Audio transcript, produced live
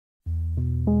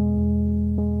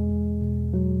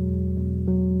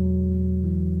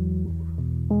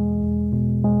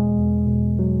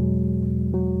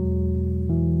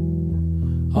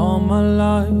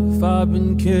life I've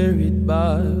been carried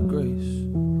by grace.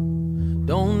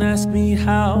 Don't ask me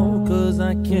how, 'cause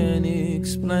I can't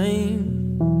explain.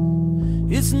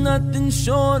 It's nothing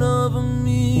short of a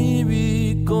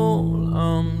miracle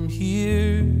I'm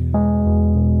here.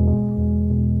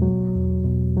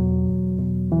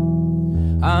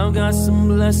 I've got some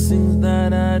blessings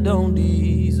that I don't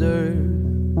deserve.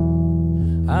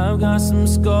 I've got some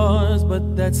scars, but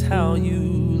that's how you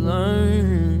learn.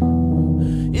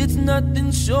 It's nothing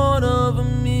short of a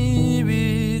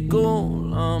miracle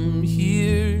I'm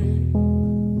here.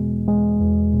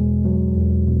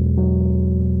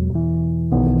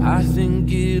 I think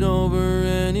it over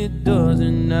and it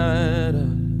doesn't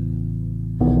matter.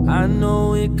 I know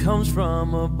it comes from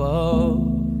above.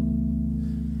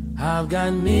 I've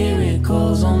got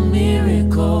miracles on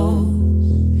miracles,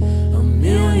 a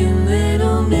million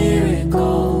little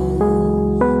miracles.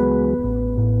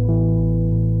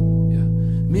 Yeah.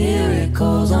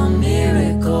 Miracles on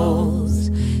miracles,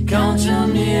 count your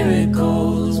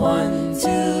miracles. 1,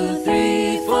 2,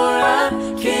 3, 4, I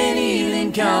can't even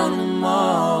count them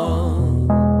all.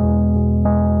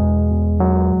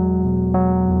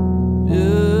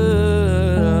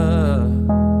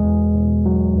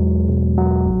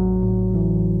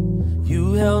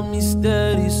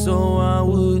 Steady so I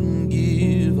wouldn't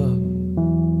give up.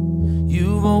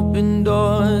 You've opened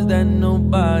doors that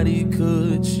nobody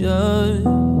could shut.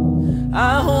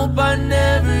 I hope I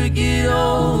never get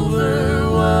over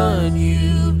what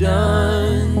you've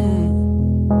done.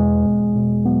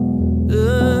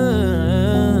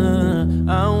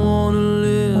 I wanna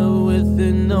live with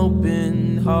an open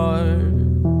heart.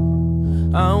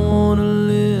 I wanna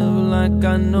live like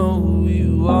I know who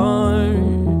you are.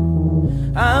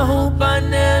 I hope I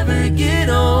never get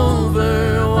over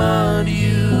what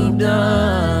you've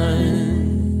done.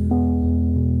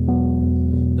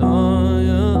 Oh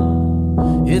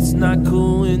yeah, it's not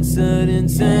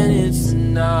coincidence and it's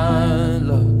not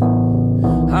luck.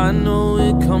 I know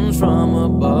it comes from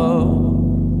above.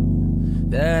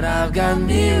 That I've got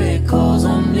miracles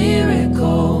on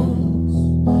miracles,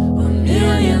 a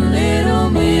million little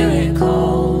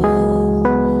miracles.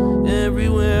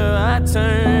 Everywhere I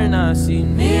turn I see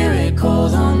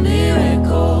miracles on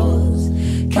miracles.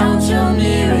 Count your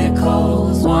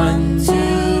miracles. 1,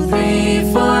 2,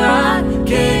 3, 4, I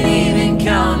can't even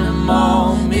count them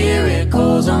all.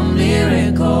 Miracles on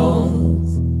miracles,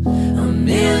 a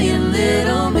million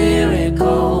little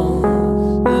miracles.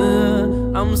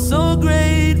 I'm so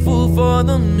grateful for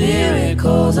the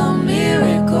miracles on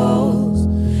miracles.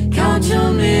 Count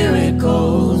your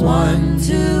miracles. 1,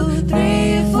 2,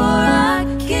 3, 4, I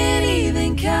can't even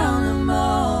count them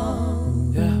all.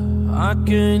 Yeah, I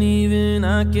can't even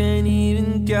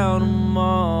count them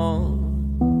all.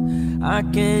 I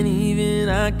can't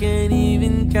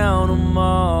even count them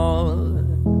all.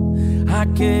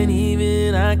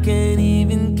 I can't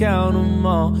even count them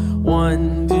all.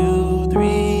 1, 2,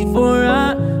 3, 4,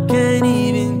 I can't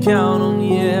even count them.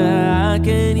 Yeah, I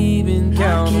can't even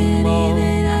count them all.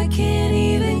 I can't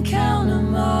even count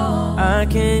them all. I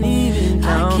can't even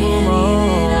count them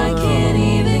all. I can't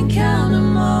even count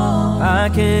them all. I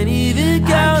can't even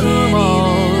count them all.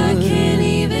 I can't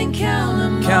even count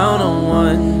them all. Count them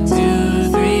 1,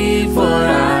 2, 3, 4.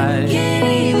 I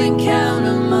can't even count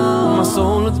them all. My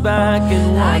soul looks back and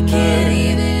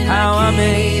wonders how I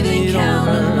made it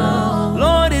over.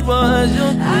 Lord, it was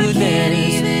your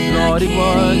goodness. Lord, it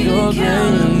was your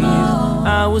grace.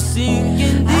 I was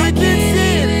sinking deep in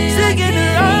sin, sinking to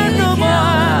earth no more.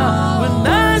 But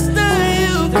Master,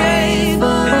 you came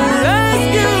and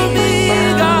rescued me,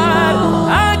 God.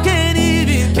 I can't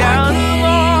even count them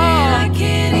all. I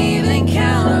can't even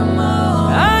count them all.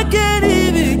 I can't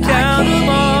even count them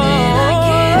all. I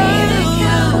can't even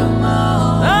count them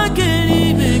all. I can't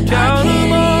even count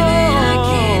them all. I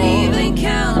can't even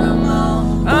count them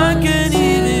all.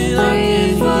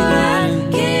 I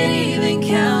can't even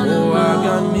count them all. I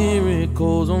got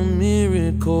miracles on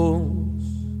miracles,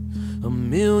 a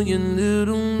million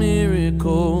little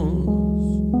miracles.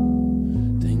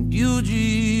 Thank you,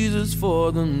 Jesus,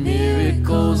 for the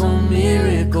miracles on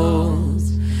miracles.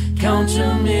 Count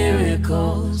your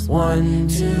miracles. 1,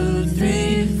 2,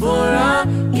 3, 4. I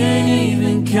can't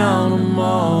even count them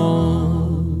all.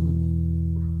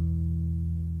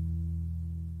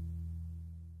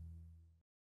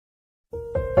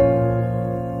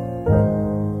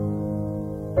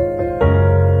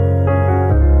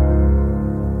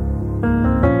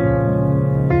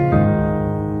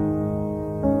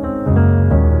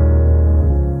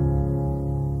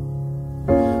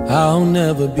 I'll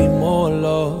never be more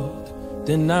loved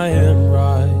than I am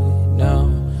right now.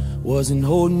 Wasn't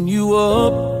holding you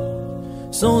up,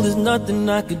 so there's nothing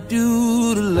I could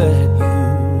do to let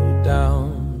you down.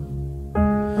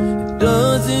 It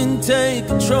doesn't take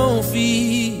a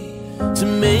trophy to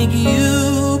make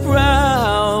you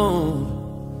proud.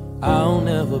 I'll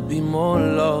never be more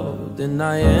loved than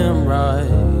I am right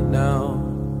now.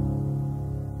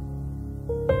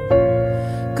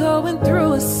 Going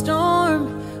through a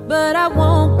storm, but I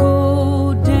won't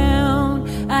go down.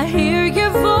 I hear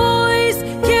your voice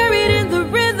carried in the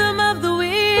rhythm of the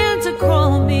wind to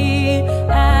call me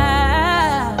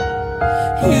out.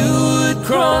 You would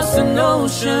cross an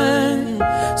ocean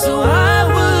so I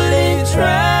wouldn't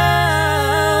drown.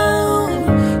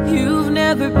 You've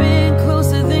never been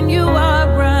closer than you are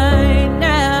right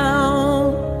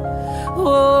now.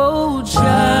 Oh,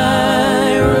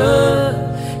 Jireh,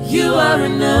 you are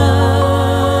enough.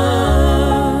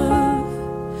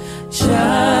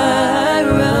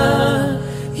 Jireh,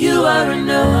 you are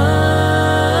enough.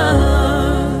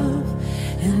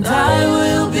 And I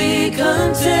will be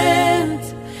content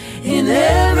in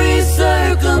every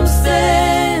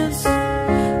circumstance.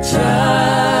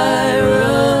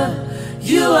 Jireh,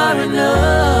 you are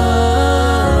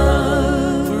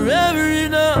enough. Forever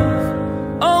enough,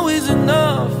 always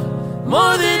enough,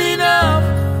 more than enough.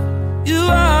 You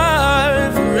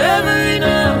are forever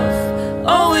enough,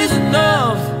 always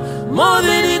enough, more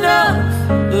than enough.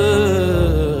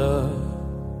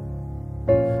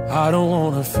 I don't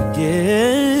wanna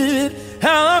forget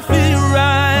how I feel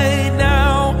right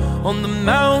now on the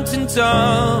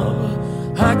mountaintop.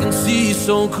 I can see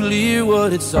so clear what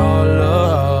it's all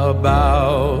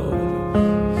about.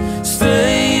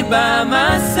 Stay by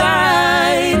my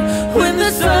side when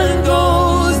the sun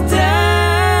goes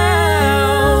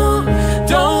down.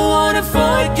 Don't wanna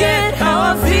forget how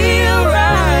I feel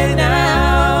right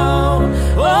now.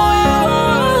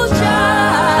 Oh,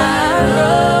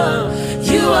 Jireh,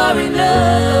 you are enough.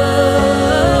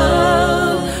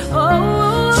 oh,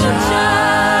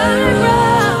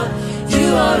 Jireh, you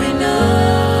are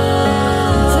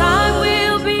enough. I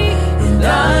will be, And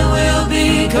I will be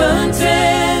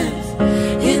content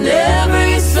in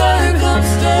every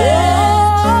circumstance.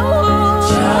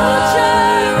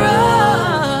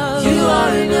 Jireh, you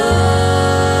are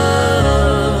enough.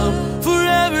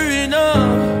 Forever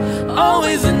enough,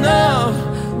 always enough,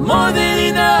 more than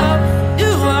enough.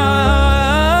 You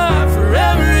are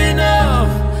forever enough,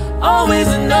 always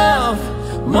enough,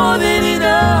 more than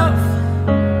enough.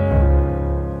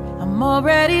 I'm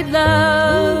already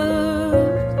loved.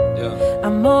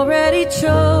 I'm already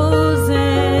chosen.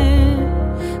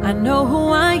 I know who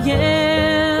I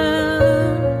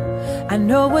am. I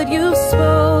know what you've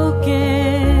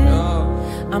spoken.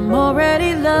 I'm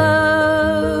already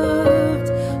loved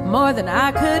more than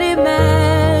I could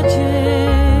imagine,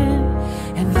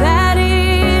 and that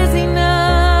is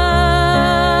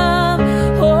enough.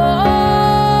 Oh,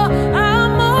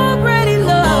 I'm already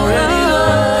loved.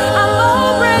 I'm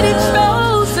already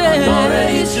chosen. I'm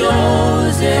already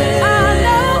chosen. I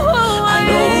know who I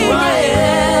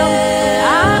am.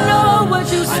 I know what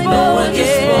you I know what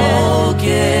you've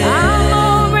spoken. I'm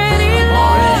already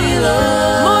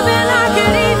loved more than I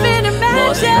could even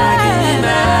imagine.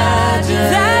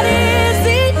 That is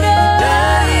enough.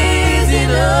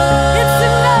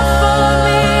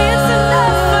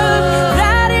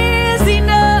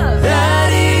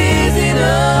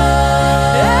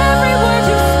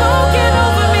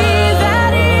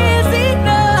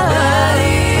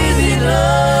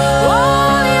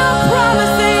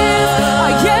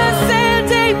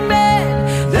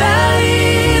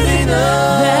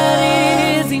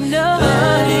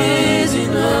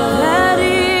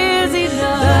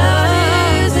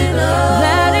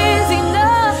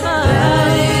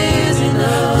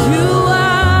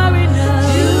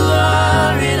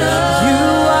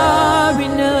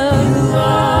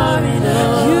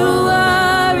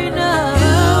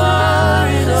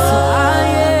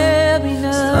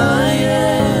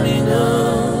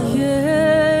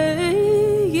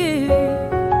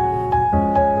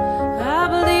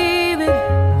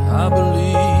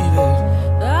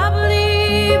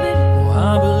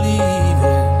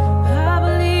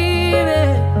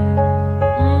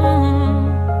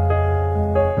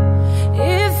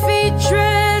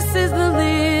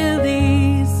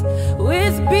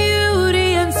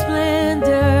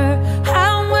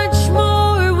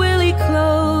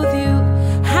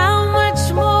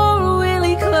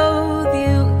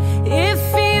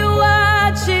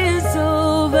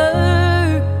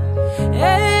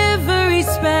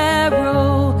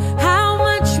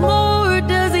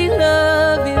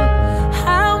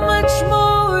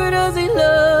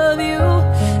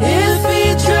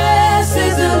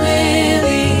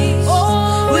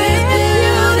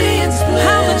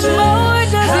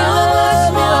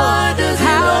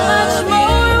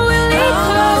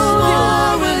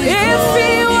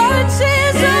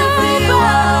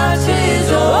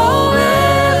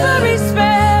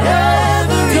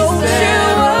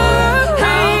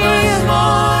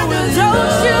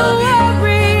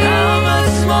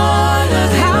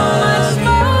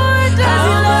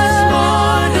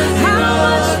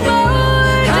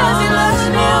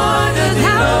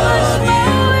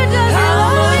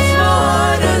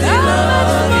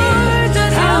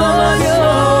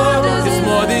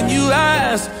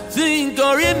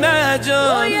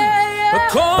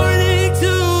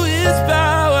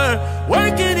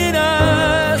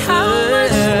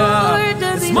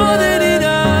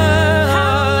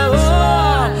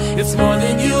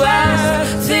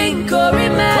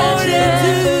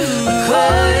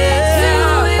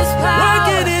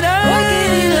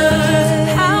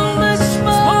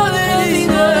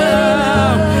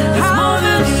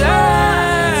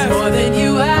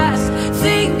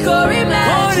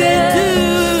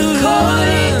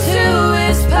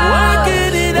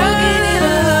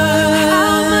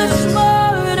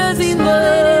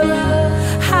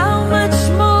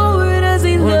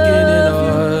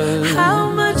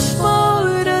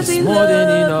 more than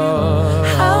enough.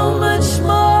 How much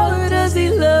more does he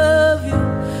love you?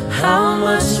 How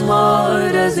much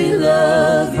more does he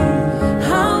love you?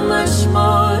 How much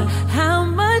more? How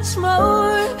much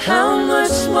more? How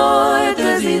much more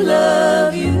does he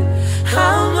love you?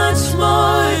 How much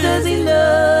more does he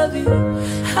love you?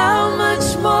 How much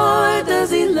more does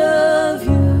he love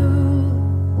you?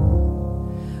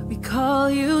 We call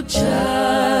you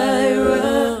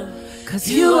Jireh, 'cause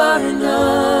you are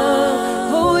enough.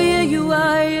 Oh yeah, you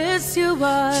are, yes you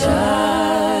are.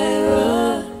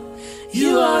 Jireh,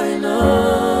 you are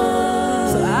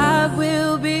enough. So I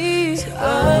will be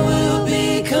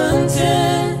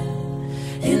content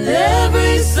in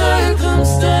every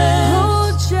circumstance. Oh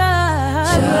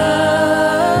Jireh,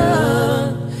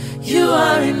 you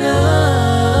are enough.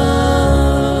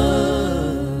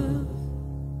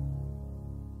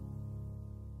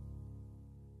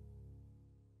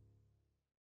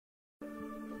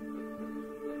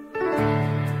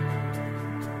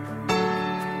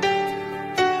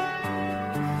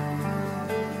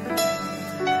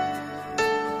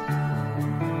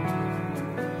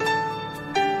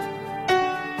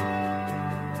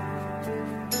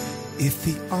 If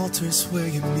the altar's where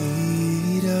you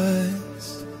meet us,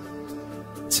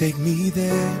 take me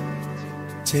there,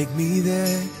 take me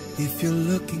there. If you're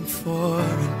looking for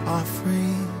an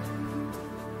offering,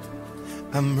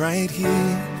 I'm right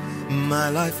here, my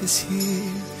life is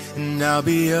here, and I'll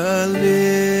be a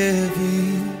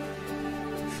living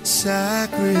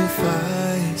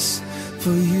sacrifice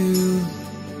for you.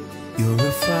 You're a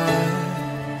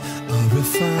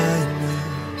refiner.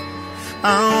 I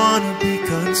wanna be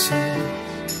consumed,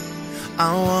 I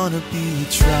wanna be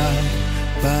tried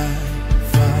by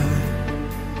fire,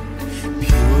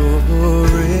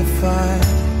 purified.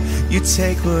 You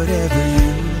take whatever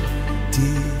you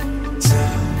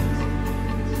desire.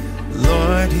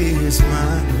 Lord, here's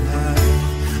my life.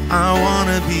 I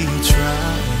wanna be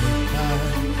tried by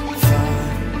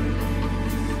fire,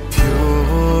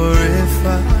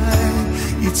 purified.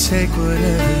 You take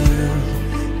whatever you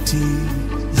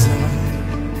desire.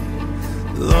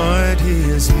 Lord,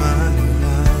 here's my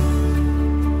life.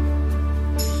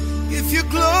 If your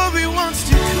glory wants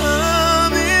to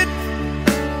come in,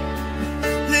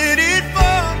 let it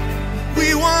fall. We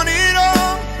want it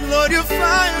all. Lord, your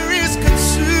fire is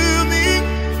consuming.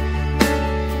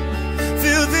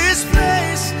 Fill this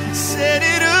place, set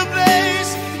it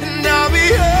ablaze, and I'll be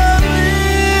a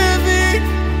living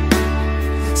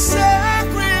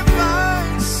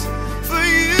sacrifice for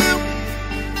you.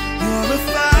 You're a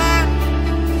fire,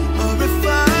 a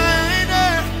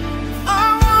refiner. I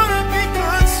wanna be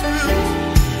consumed,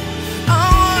 I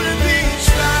wanna be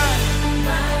tried.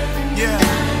 Yeah.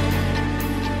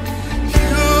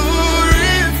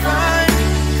 Purified.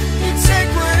 You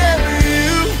take whatever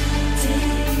you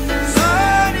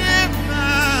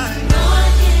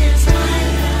Lord, here's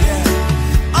mine. Yeah.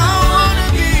 I wanna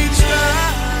be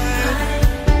tried.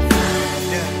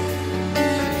 Yeah.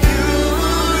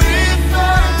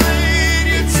 Purified.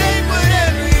 You take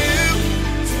whatever you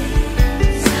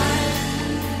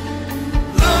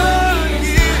Lord,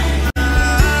 here's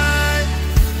mine.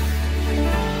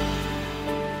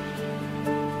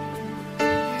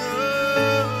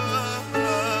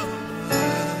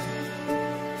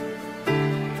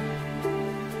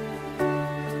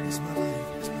 It's my life,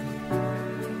 it's my life.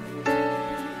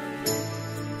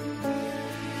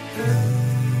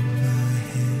 Clean my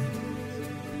hands,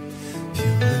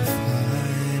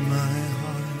 purify my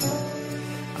heart.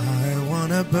 I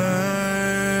wanna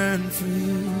burn for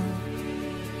you,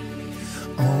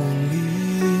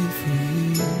 only for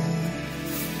you.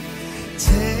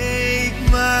 Take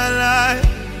my life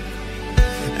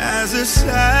as a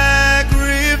sacrifice.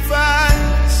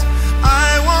 I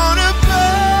wanna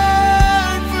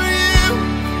burn for you,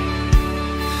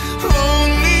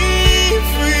 only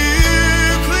for you.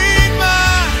 Clean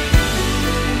my,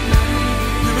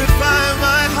 purify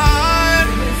my heart.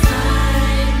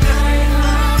 I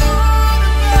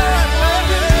wanna burn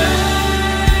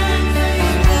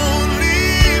only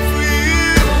for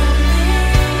you.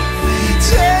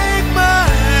 Take my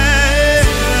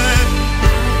hand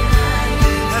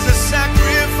as a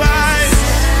sacrifice.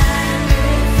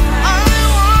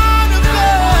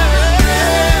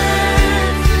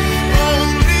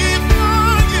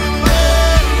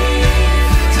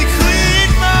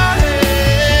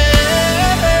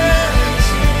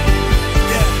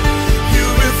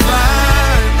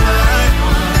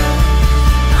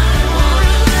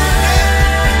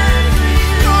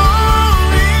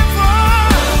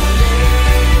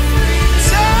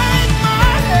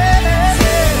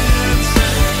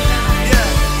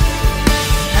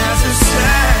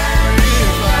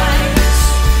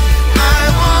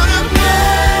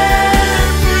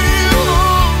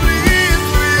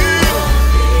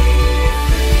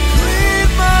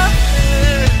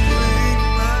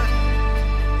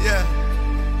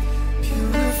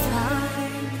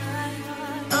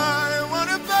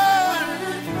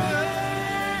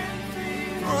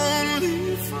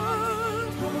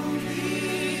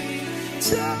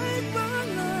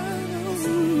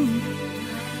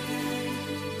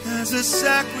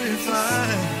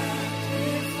 sacrifice.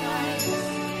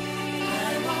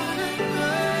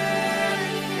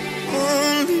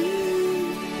 Only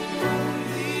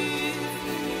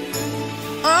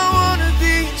I wanna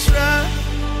be tried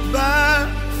by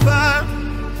fire,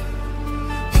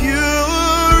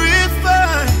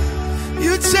 purified.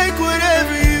 You take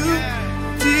whatever you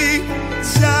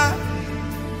desire.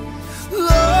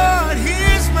 Lord,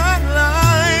 here's my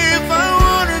life. I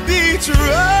wanna be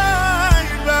tried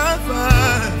by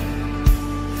fire,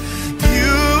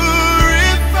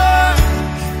 purified.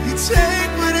 You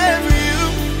take whatever you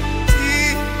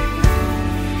desire.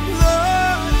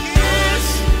 Lord, here's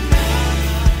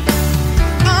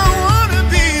I wanna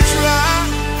be tried.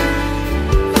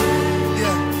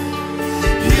 Yeah.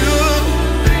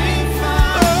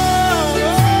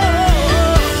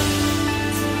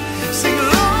 Sing,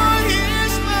 Lord,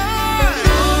 here's mine.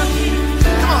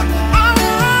 Come on, I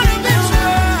wanna be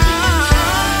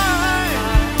tried.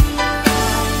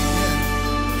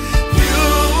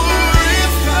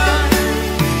 Purified.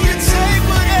 You take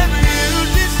whatever you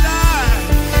desire.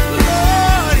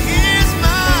 Lord, here's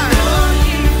mine.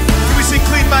 Can we sing,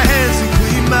 clean my hands and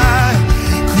clean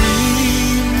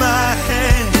my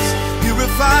hands,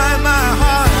 purify my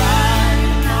heart.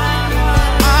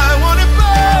 I wanna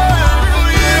burn for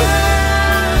you,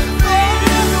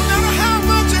 no matter how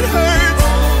much it hurts.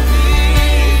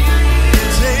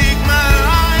 Take my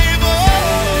life,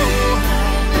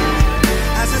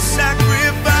 as a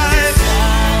sacrifice.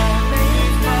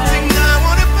 Sing, I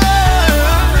wanna burn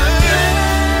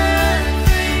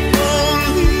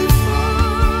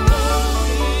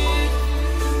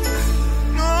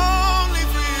only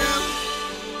for you.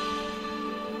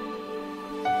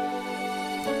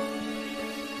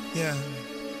 Yeah.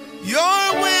 Your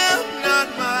will, not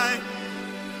mine.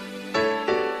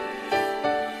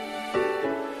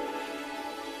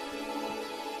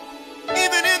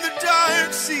 Even in the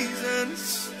dark seasons.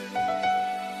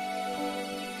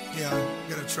 Yeah,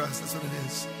 you gotta trust, that's what it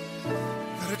is.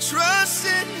 Gotta trust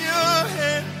in your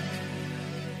hand.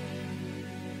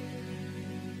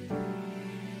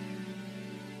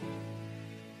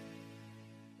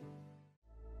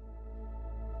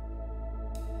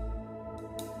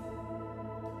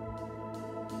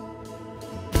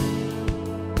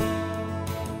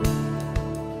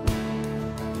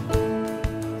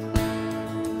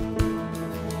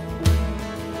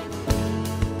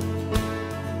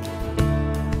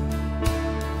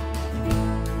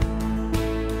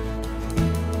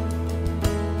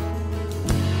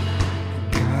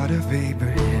 God of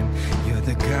Abraham, you're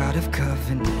the God of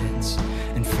covenants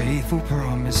and faithful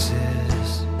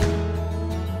promises.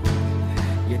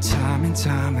 Yet time and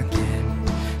time again,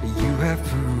 you have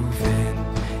proven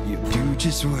you do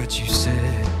just what you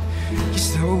said.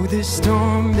 Yes, though the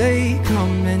storm may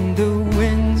come and the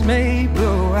winds may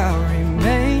blow, I'll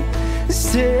remain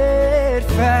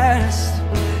steadfast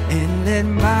and let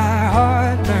my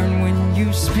heart learn when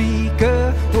you speak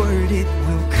a word, it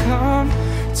will come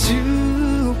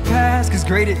to pass. 'Cause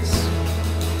great is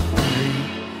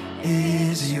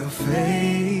your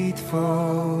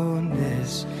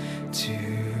faithfulness to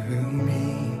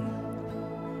me.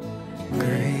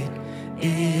 Great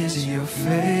is your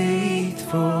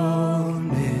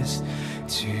faithfulness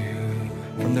to,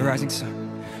 from the rising sun,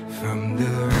 from the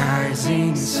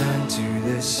rising sun to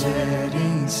the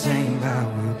setting same, I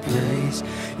will praise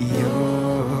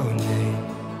your name.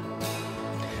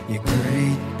 Your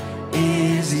great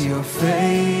is your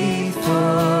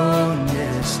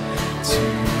faithfulness to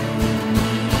me.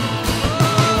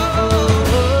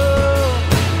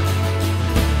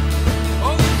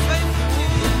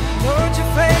 Lord,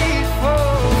 you're faithful.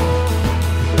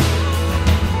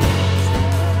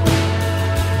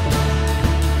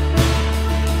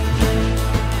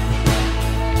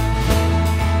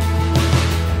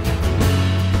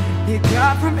 You're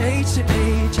God from age to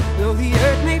age, though the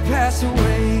earth may pass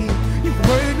away, your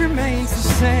word remains the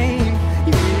same.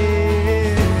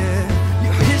 Yeah,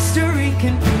 your history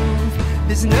can prove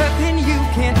there's nothing you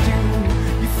can't do.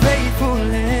 You're faithful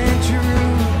and true.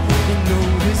 And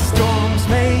though the storms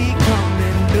may come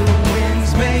and the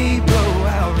winds may blow,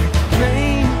 I'll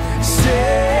remain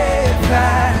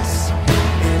steadfast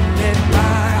and let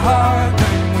my heart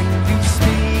learn when you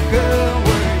speak a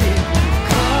word, it will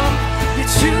come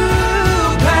to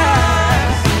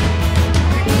pass.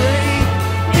 Great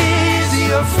is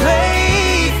your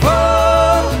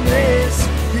faithfulness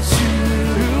to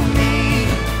me.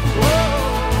 Whoa.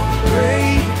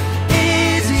 Great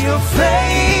is your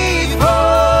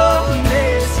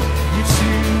faithfulness.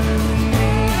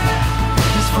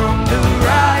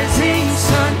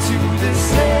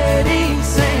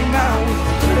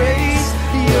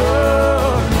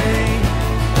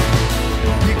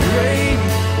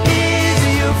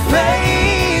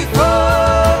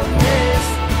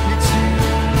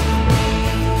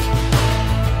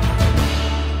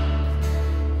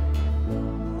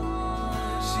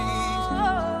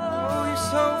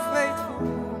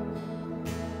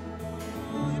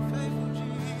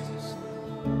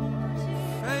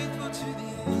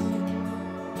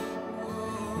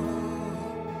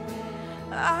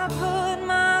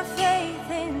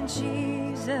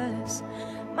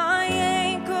 my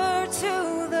anchor to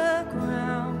the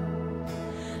ground,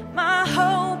 my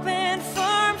hope and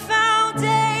firm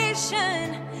foundation.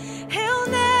 He'll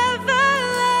never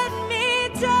let me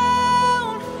down.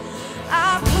 I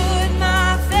put my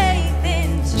faith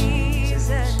in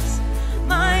Jesus,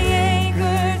 my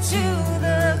anchor to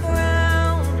the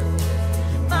ground,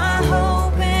 my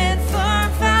hope and firm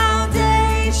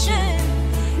foundation.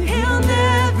 He'll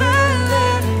never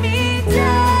let me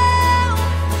down.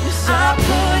 I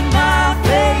put my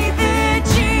faith in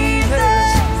Jesus,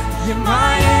 you're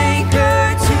my anchor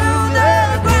to the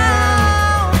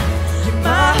ground, you're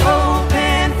my hope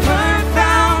and firm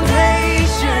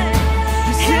foundation.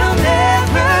 He'll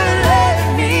never let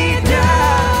me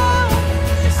down.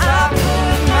 I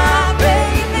put my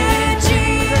faith in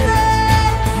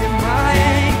Jesus, you're my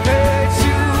anchor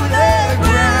to the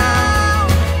ground,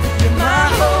 you're my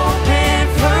hope and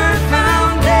firm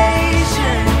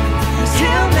foundation.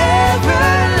 He'll never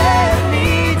let me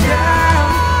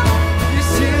down.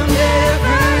 Yes, he'll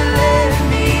never let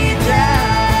me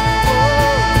down.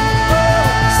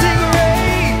 Sing,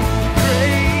 great,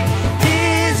 great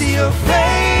is your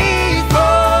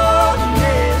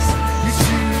faithfulness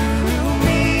to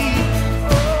me.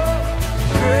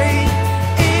 Great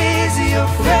is your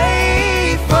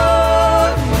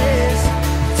faithfulness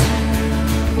to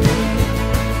me.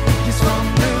 Yes, from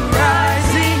the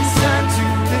rising sun to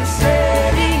the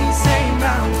setting same, I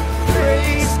will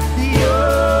praise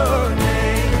your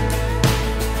name.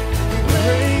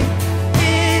 Great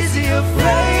is your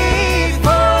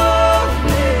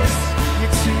faithfulness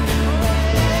to me.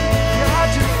 God,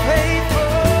 you're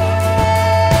faithful.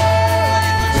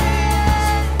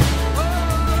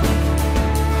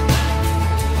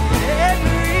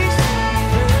 Every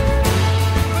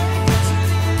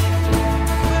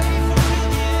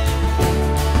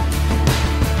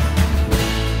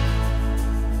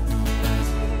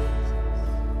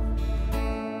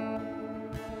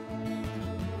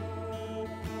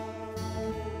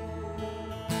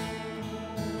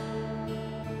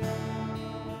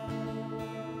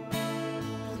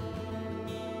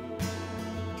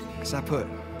Cause I put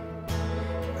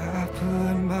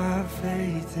my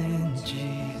faith in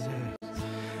Jesus,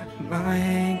 my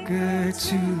anchor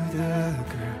to the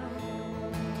ground,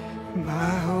 my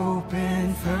hope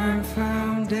and firm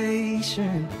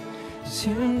foundation. 'Cause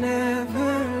he'll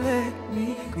never let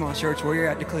me. Come on, church, where you're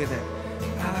at, declare that.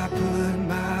 I put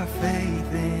my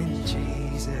faith in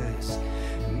Jesus,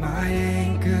 my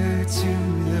anchor to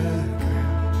the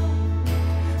ground,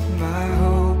 my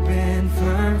hope and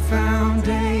firm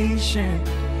foundation.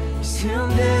 Yes, he'll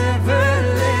never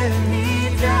let me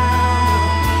down.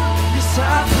 Yes, I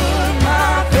put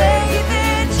my faith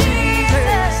in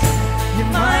Jesus,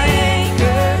 you're my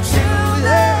anchor to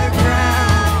the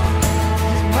ground,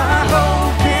 you're my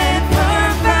hope and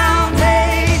firm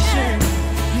foundation.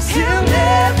 Yes, he'll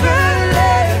never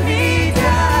let me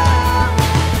down.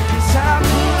 Yes, I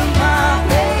put my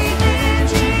faith in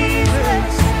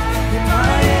Jesus, you're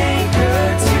my anchor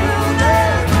to the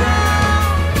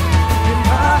ground, you're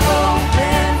my hope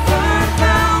and firm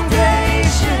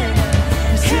foundation.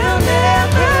 Yes, he'll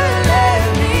never let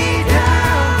me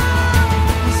down.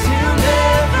 Yes, he'll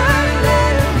never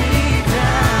let me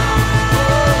down.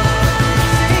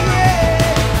 Sing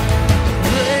it.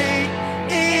 Great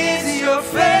is your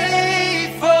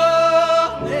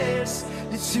faithfulness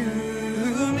to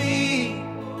me.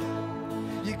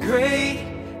 Your great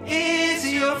is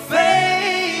your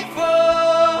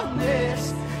faithfulness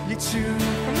to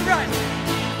from the rising.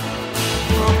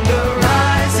 From the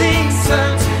rising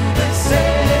sun to the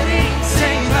setting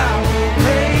same, I will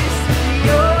praise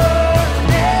your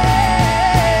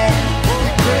name.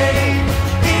 Great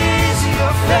is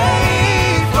your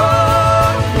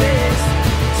faithfulness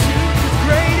to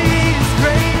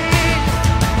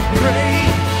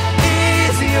great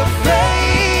is your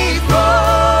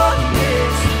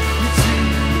faithfulness to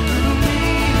me.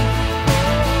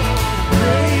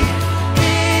 Great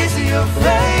is your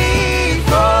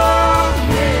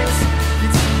faithfulness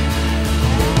to me.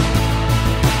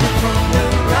 From the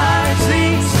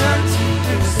rising sun to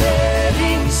the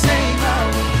setting same, I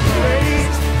will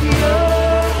praise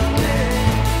your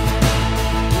name.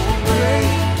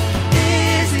 Great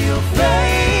is your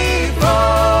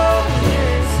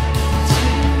faithfulness to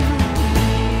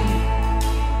me.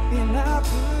 And I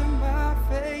put my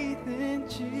faith in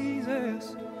Jesus,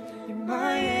 in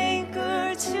my anchor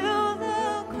to the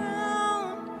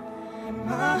ground,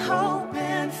 my hope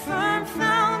and firm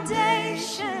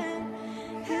foundation.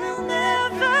 He'll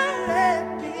never let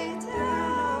me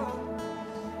down.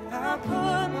 I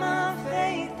put my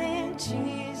faith in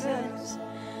Jesus,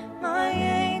 my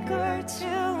anchor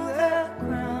to the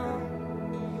ground.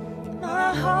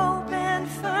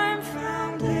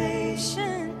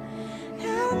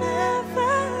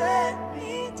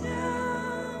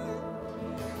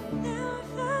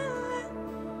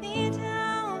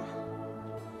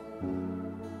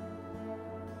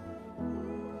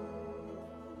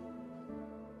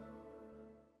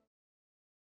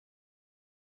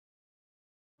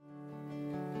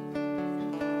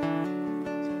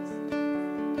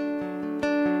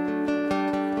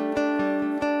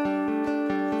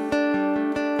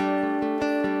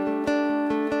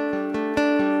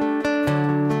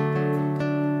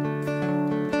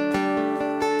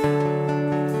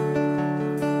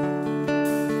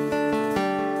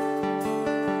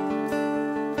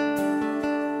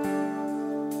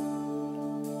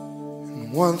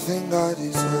 one thing I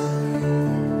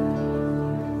desire,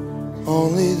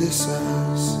 only this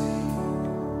I seek,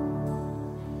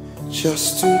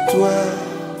 just to dwell.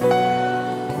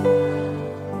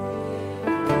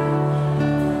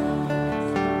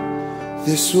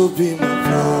 This will be my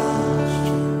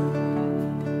posture,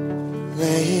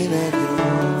 laying at your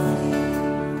feet,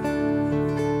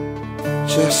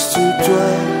 just to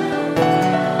dwell.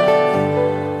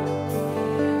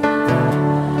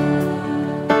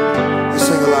 Let's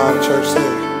sing aloud, church,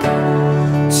 sing.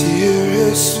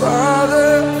 Dearest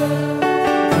Father,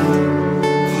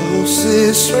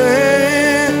 closest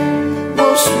friend,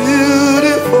 most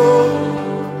beautiful,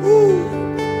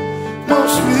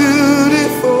 most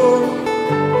beautiful.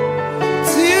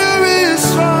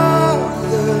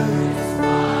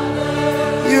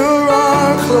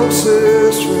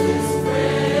 Closest friend,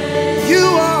 you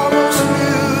are most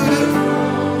beautiful.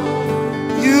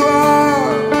 You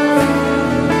are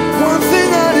one thing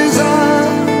I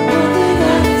desire,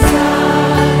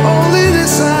 only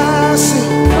this I see,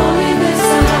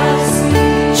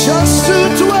 just to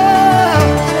dwell,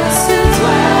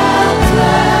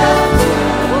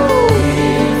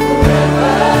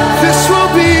 This will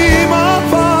be my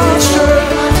posture.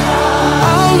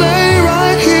 I'll lay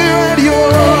right here at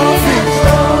your feet.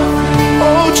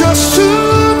 Just to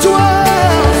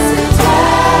dwell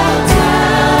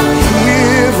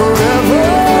here forever.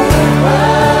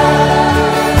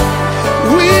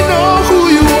 We know who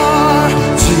you are,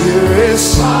 dearest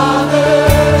Father.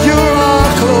 You're our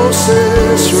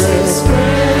closest friend.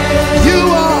 You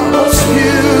are most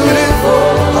beautiful.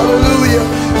 Hallelujah.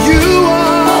 You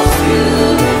are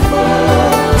beautiful.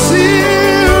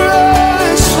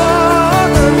 Dearest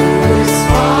Father,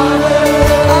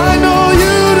 I know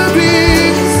you to be.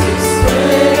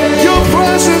 Your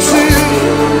presence is,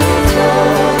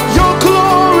 your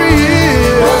glory is,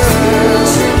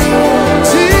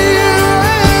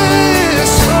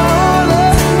 dearest Father,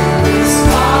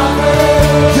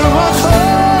 you're my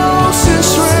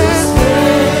closest friend.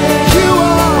 You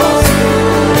are,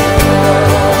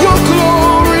 your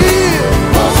glory is,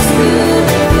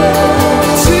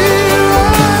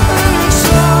 dearest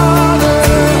Father,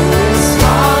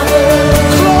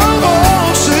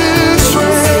 closest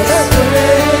friend.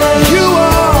 You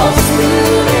are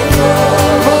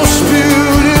most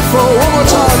beautiful. One more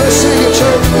time, let's sing it,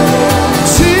 church.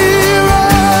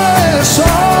 Dearest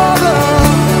Father,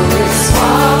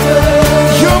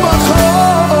 you're my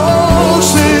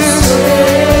closest.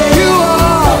 You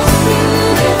are,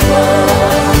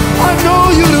 I know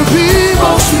you to be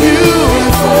most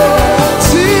beautiful.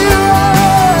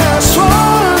 Dearest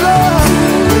Father,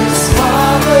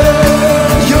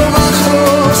 you're my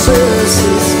closest.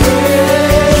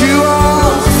 You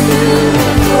are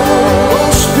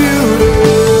most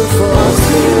beautiful,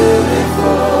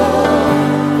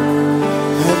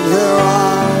 and there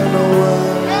are no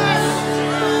words.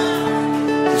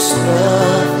 There's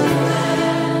nothing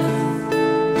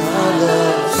I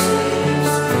love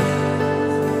sings.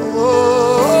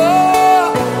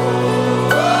 Oh,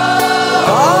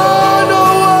 are no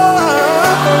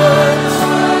words.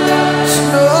 There's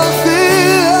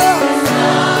nothing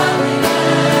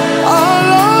our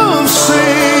love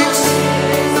sings.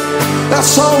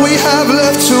 That's all we have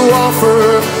left to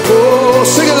offer. Oh,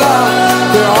 sing it loud.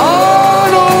 There are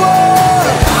no words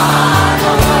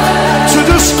to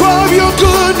describe your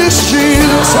goodness,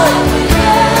 Jesus. Hey,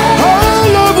 our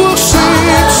love will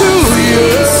sing to you.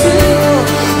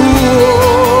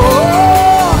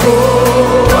 Oh,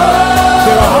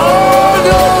 there are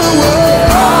no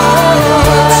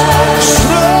words. There's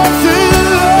nothing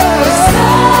left.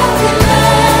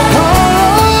 Our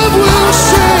love will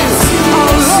sing.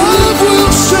 Our love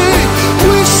will sing.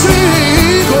 We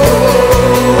sing. Oh,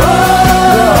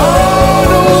 there are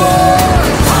no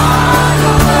words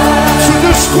to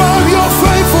describe your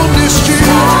faithfulness,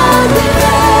 Jesus.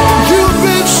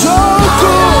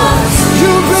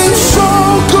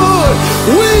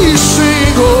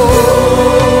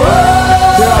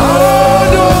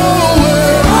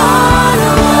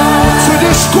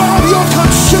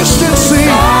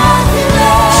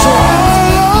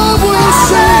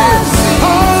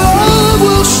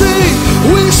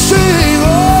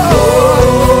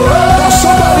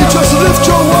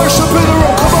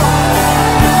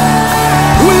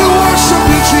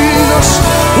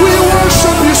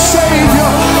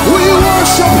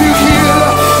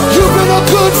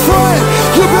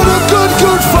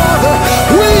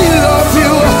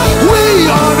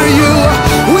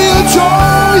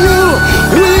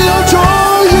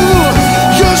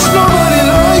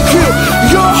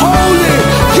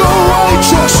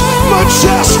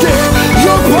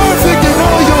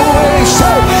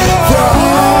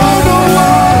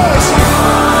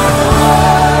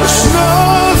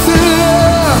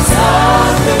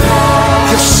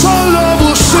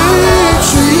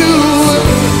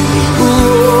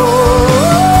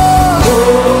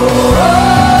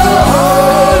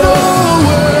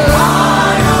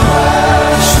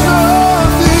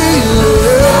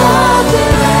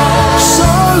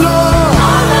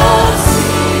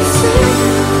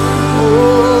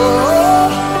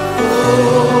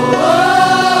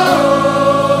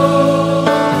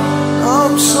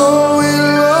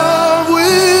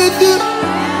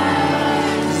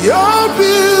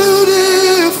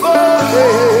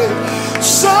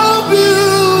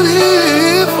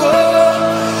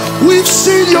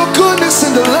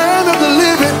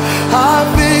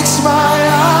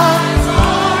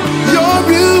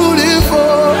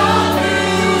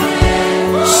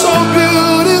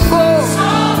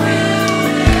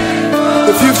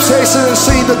 you've tasted and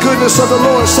seen the goodness of the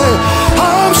Lord, say,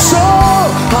 I'm so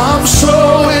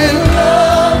in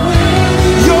love with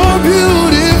you. You're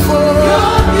beautiful.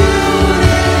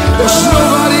 There's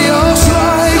nobody else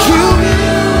like you.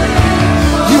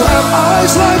 You have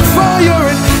eyes like fire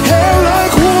and hair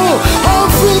like wool.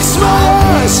 I'll fix my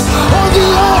eyes on the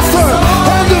author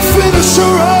and the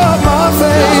finisher of my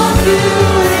faith.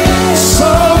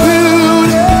 So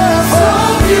beautiful,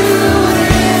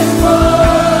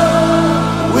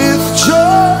 with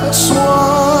just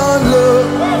one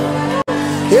look,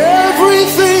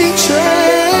 everything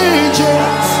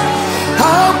changes.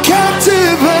 I'm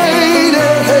captivated,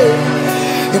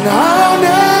 and I'll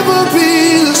never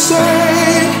be the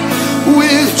same.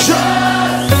 With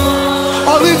just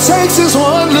all it takes is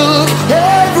one look,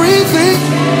 everything.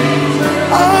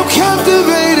 I'm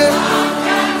captivated.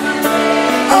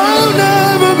 I'll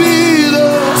never be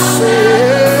the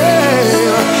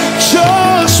same.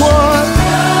 Just one,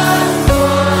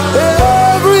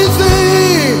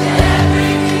 everything.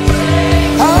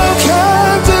 I'm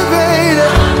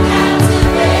captivated.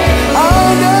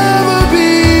 I'll never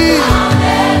be.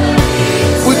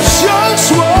 With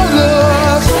just one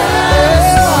look,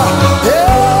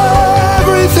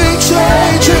 everything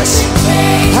changes.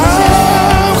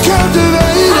 I'm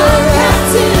captivated.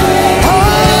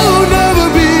 I'll never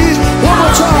be. One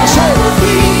more time, say,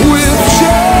 with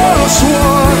just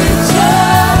one,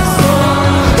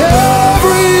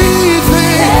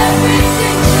 everything.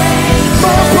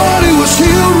 My body was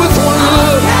healed with one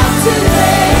look.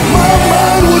 My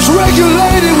mind was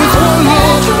regulated with one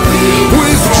look.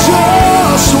 With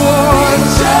just one.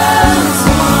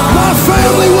 My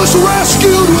family was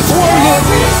rescued with one look.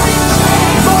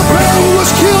 My parent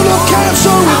was killed of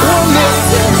cancer with one look.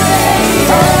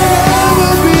 I'll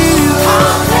never be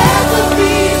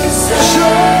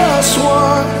just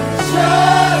one.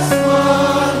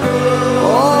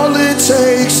 All it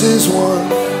takes is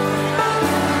one.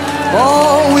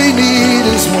 All we need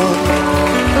is one.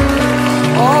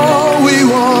 All we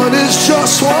want is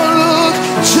just one look.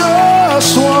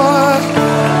 Just one.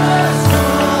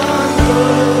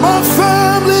 My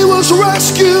family was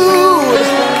rescued.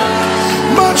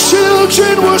 My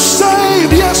children were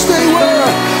saved. Yes, they were.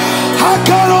 I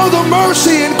got all the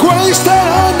mercy and grace that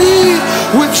I need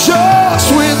with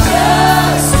just one.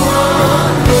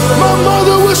 My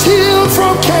mother was healed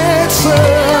from cancer.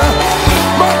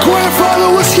 My grandfather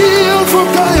was healed from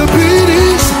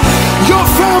diabetes. Your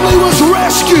family was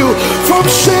rescued from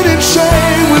sin and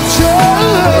shame with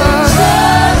just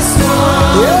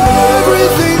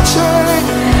everything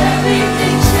changed.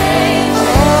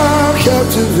 I'm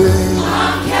captivated.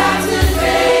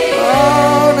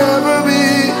 I'll never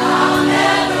be.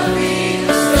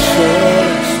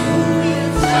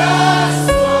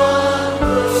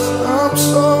 I'm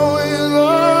so in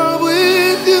love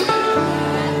with you.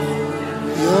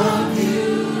 You're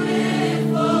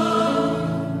beautiful.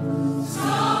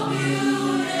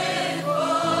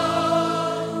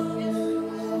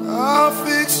 I'll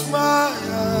fix my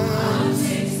eyes.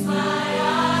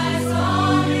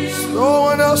 There's no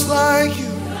one else like you.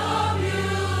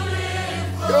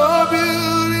 You're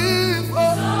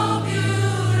beautiful.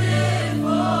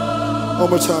 One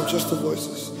more time, just the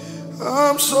voices.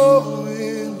 I'm so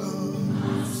in love.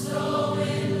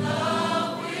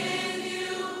 with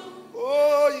you.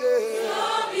 Oh yeah.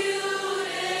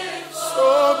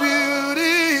 So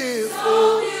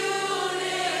beautiful.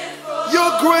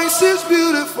 Your grace is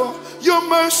beautiful. Your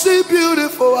mercy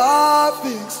beautiful. I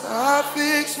fix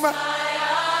my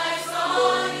eyes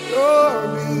on you.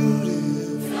 You're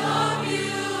beautiful.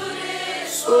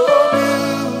 So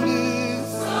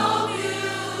beautiful.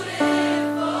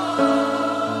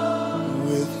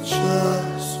 With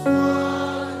just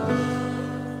one,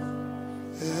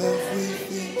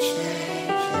 everything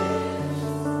changes.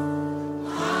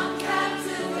 I'm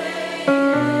captivated.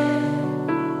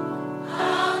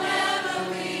 I'll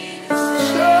never be the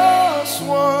same. Just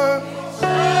one.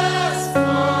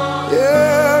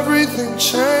 Everything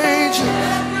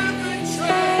changes.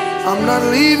 I'm not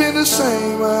leaving the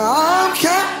same.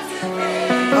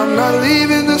 I'm not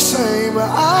leaving the same.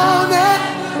 I'll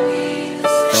never.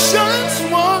 Just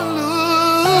one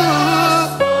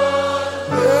look.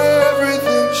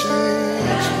 Everything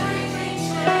changes.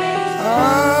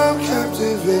 I'm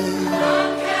captivated.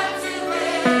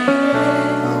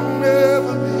 I'll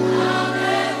never be.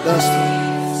 That's the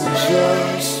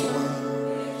just one.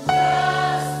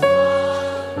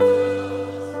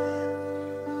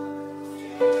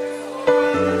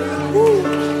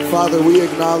 Father, we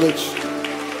acknowledge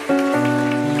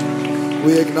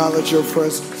your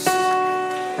presence.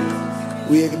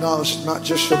 We acknowledge not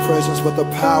just your presence, but the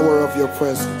power of your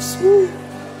presence. Woo.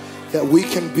 that we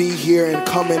can be here and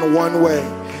come in one way.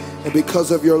 And because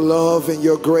of your love and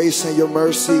your grace and your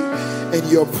mercy and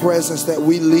your presence, that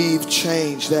we leave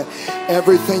changed, that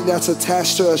everything that's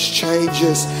attached to us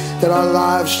changes, that our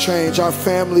lives change, our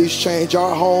families change,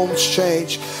 our homes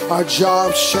change, our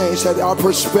jobs change, that our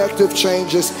perspective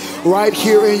changes right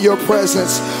here in your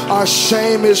presence. Our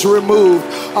shame is removed,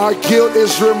 our guilt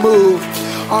is removed,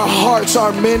 our hearts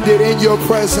are mended in your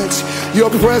presence. Your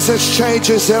presence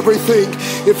changes everything.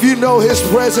 If you know his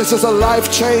presence is a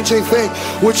life-changing thing,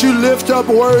 would you lift up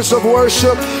words of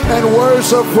worship and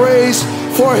words of praise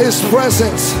for his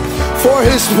presence, for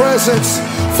his presence,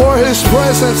 for his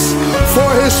presence,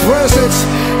 for his presence.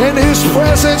 In his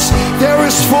presence there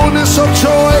is fullness of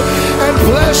joy and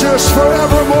pleasures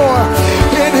forevermore.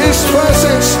 In his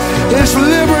presence is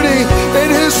liberty. In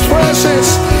his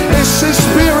presence is his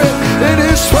spirit. In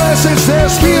his presence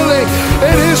there's healing.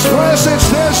 In his presence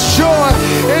there's joy.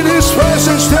 In his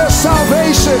presence there's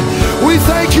salvation. We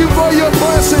thank you for your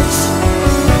presence.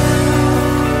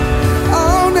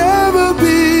 I'll never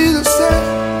be the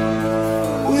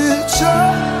same with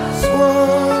just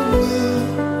one look.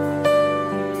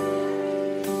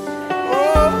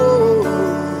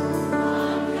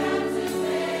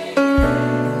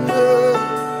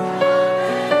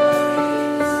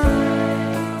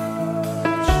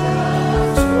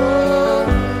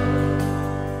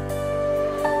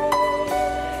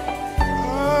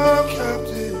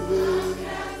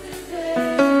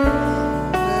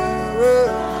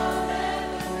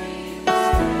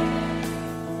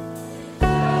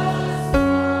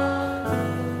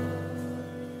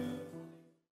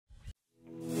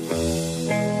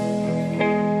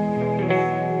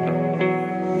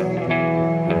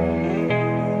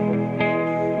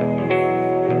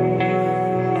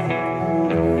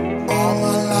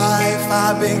 Oh,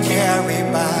 I've been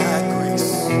carried by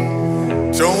grace.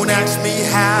 Don't ask me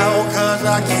how, cause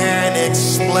I can't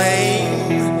explain.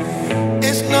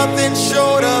 It's nothing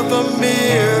short of a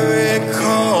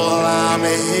miracle. I'm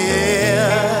here.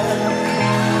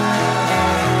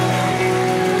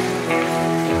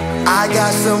 I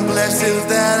got some blessings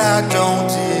that I don't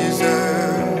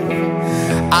deserve.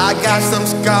 I got some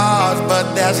scars,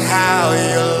 but that's how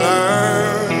you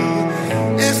learn.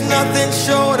 It's nothing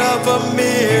short of a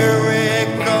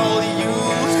miracle you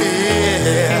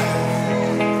hear.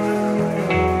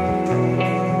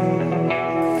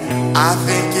 I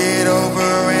think it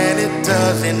over and it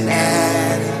doesn't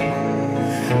add.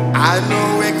 I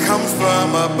know it comes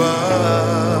from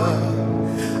above.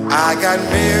 I got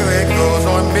miracles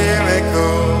on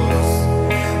miracles,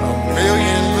 a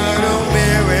million little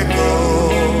miracles.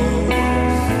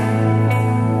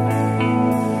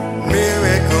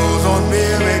 Miracles on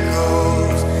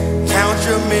miracles, count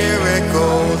your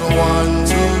miracles. 1,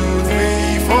 2,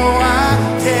 3, 4,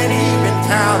 I can't even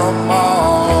count them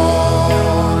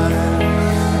all.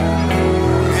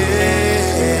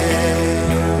 Yeah.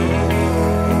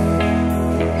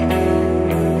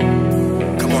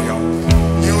 Come on, y'all.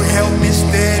 You held me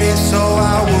steady so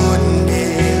I wouldn't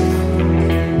give.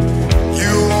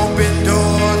 You opened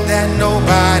doors that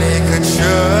nobody could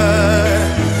shut.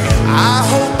 I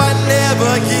hope I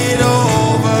never get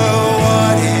over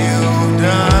what you've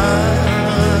done.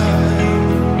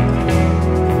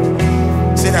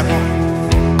 Say that part.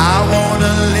 I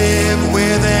wanna live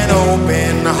with an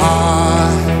open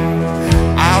heart.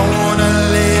 I wanna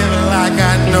live like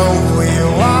I know who you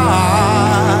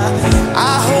are. I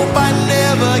hope I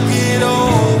never get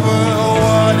over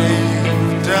what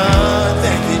you've done.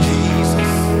 Thank you,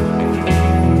 Jesus.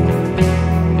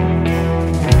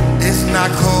 It's not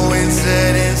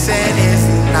coincidence and it's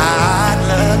not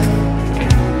luck.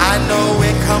 I know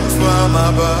it comes from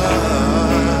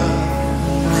above.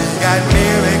 We got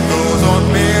miracles on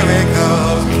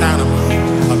miracles, count them,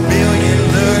 a million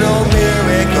little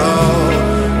miracles.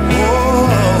 Oh,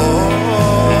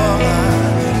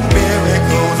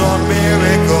 miracles on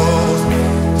miracles,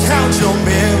 count your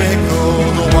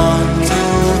miracles. 1, 2,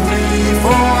 3,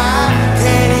 4, I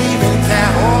can't even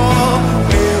count. Oh,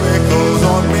 miracles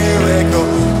on miracles,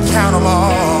 count them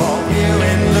all,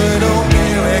 million little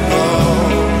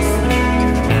miracles.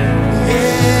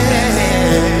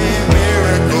 Yeah,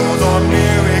 miracles on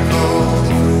miracles,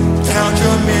 count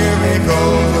your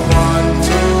miracles. 1,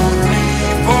 2,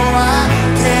 3, 4, I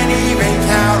can't even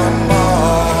count them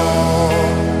all.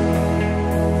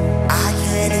 I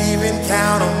can't even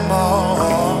count them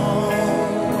all.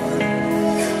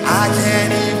 I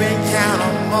can't even count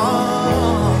them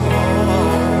all.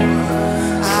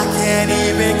 I can't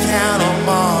even count them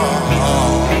all.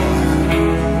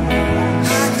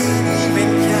 I can't even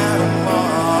count them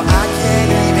all. I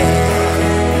can't even.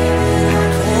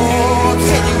 Oh,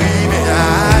 can you even?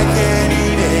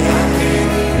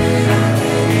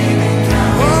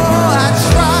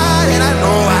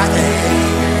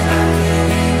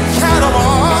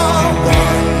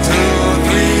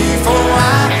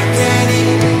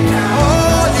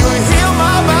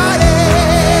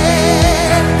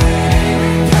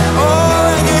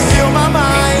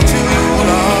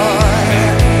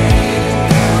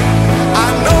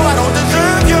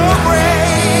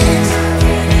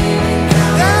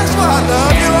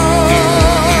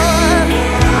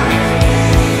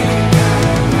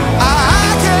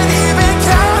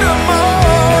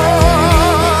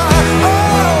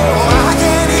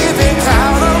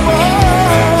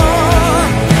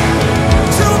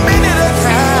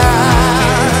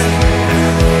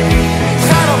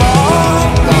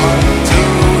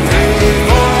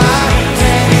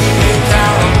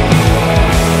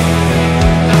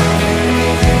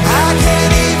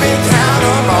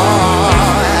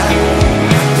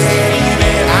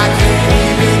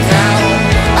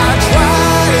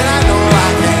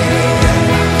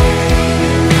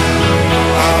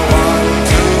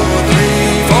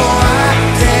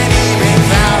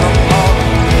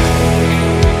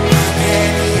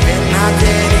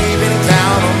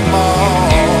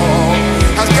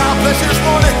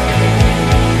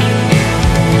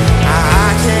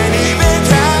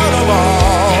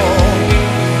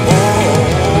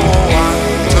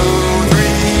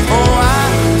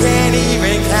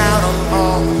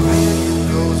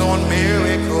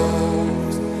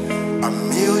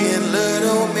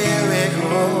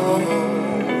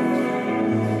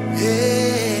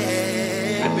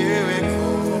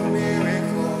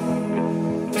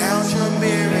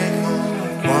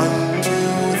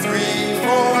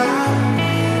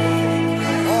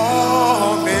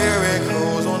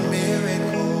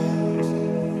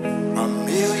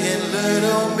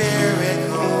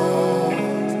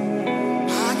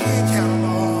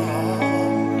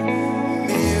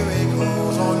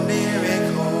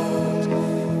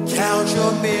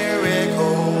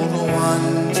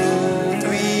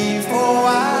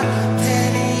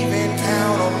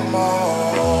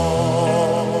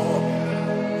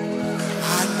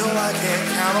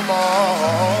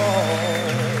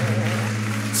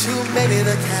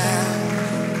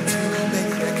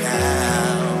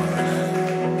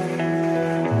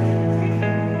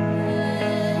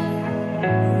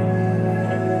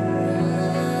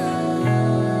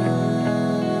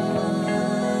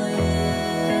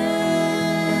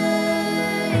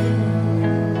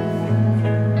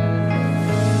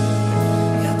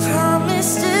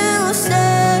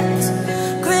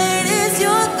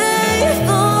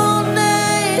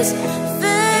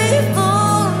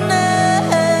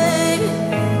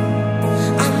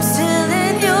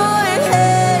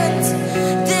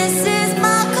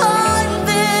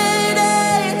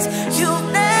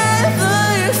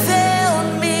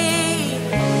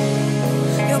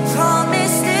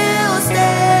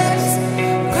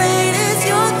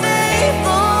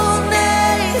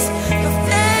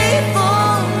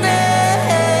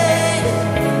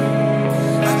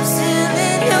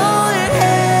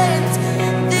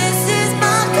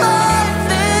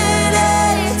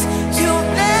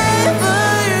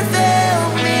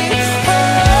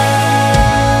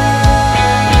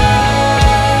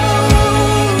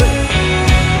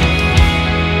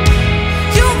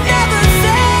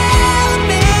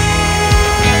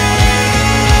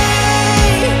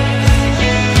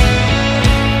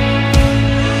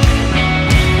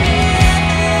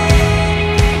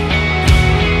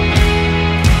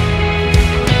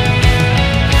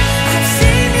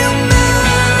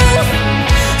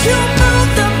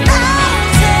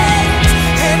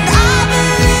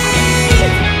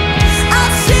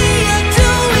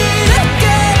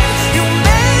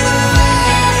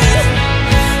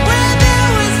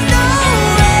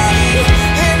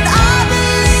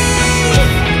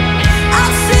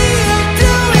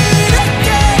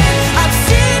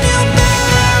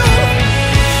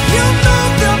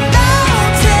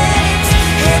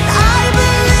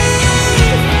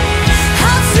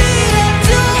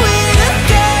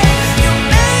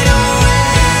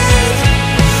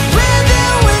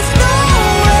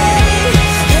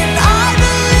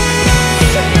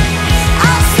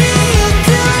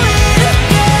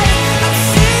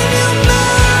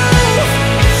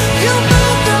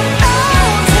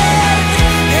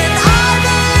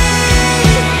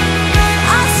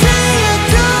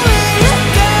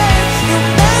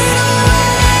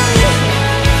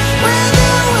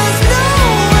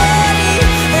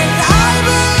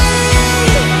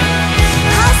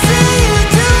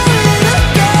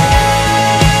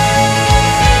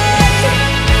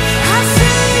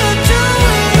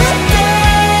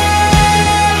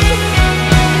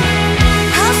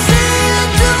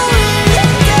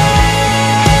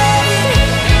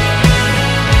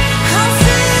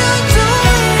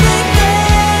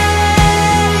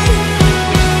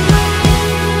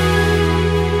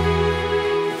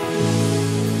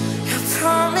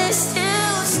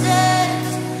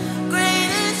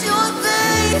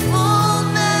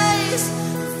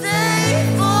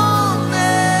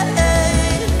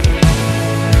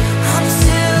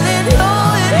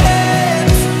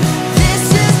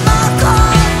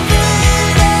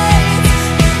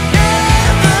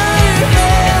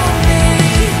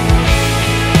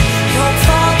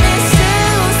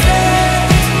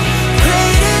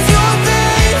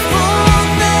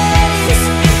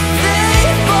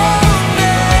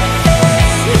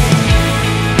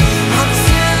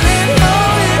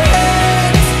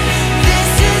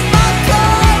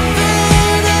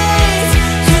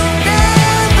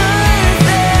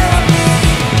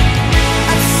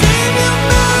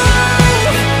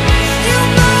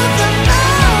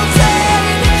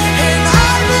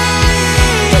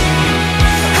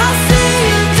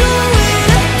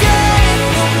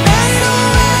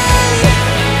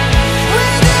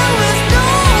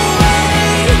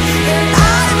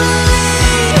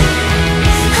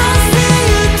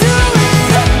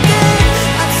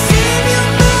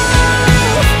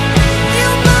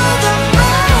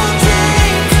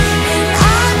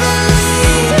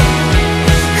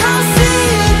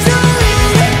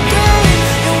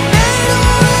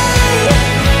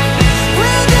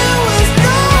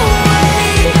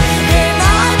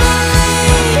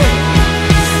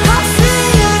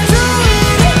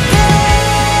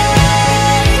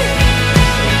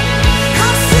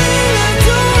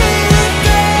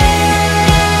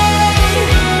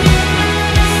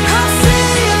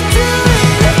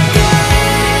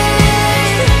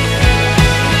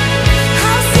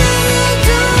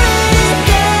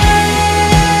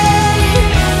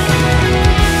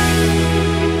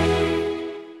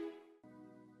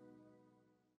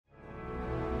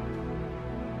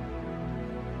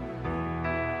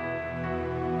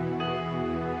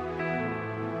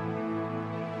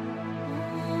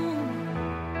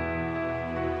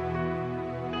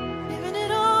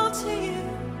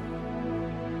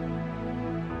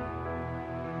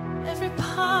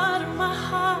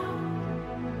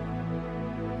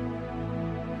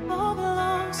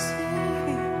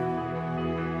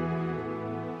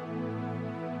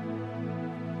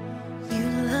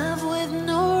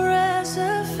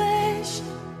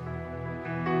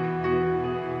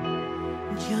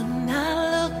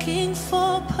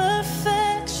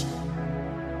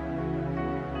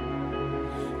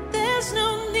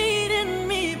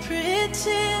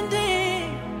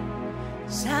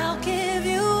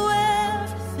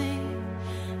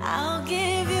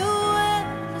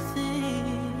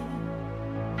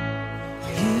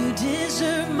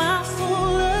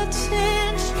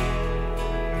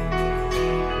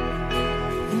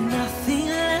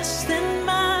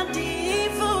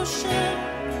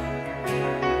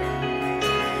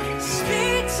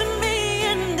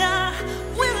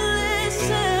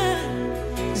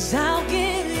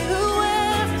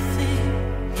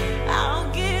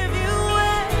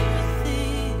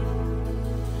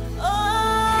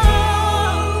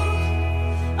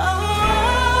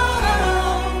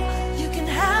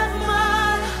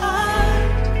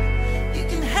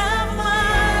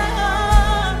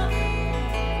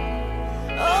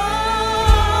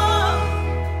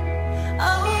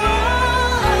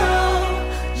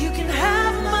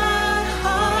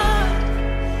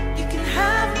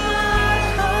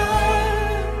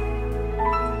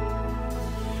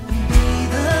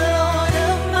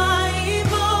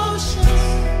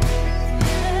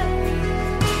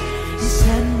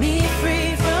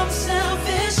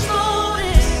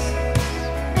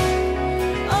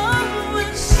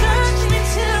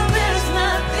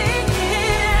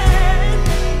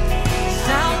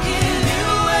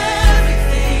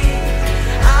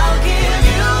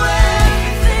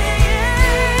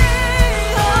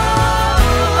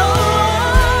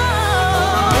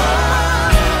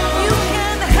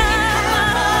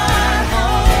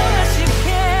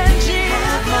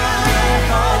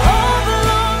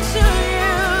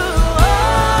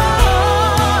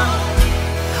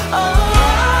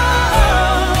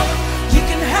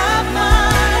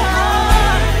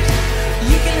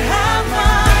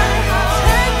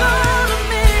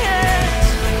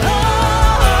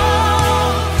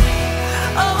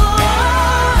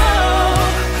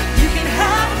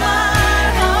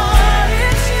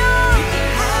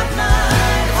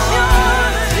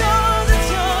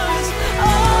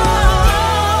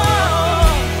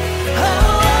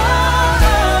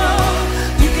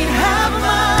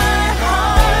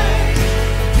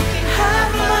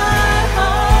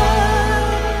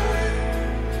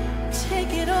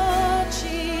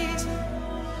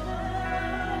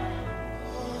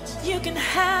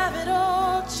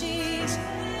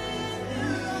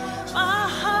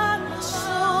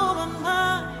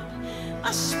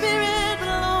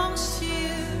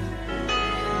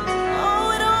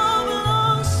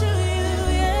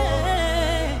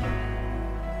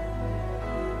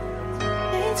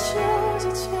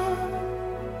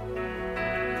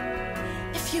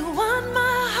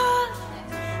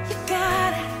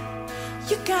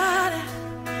 got it,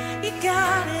 you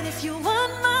got it. If you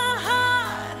want my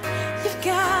heart, you've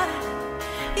got it,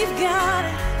 you've got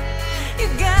it, you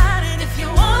got it. If you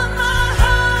want my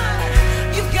heart,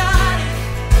 you've got it,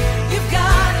 you've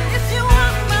got it. If you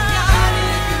want my heart,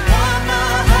 if you want my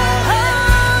heart,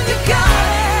 oh, you got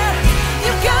it,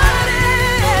 you got it.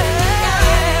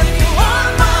 If you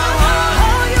want my heart,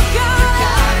 oh, you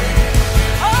got it.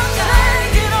 Oh,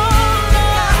 take it all,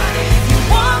 Lord. If you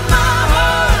want my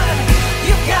heart,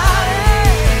 you got it,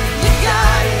 you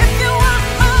got it. If you want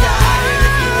my heart,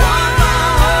 if you want my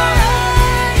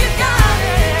heart, you got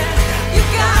it, you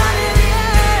got it,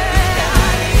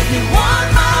 yeah. If you want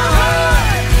my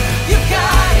heart, you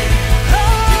got it, oh,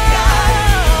 you got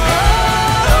it,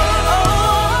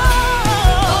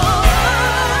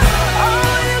 oh,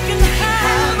 you can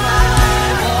have my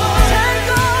heart. Take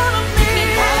all of me,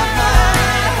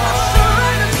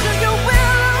 surrender to your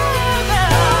will,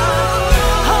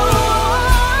 oh,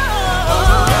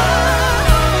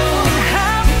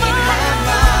 you can have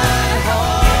my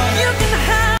heart. You can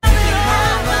have it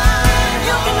all.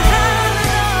 You can have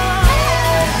it all.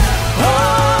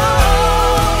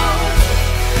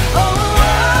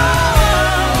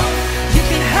 You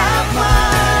can have my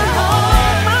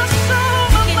heart, my soul,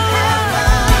 my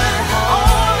mind,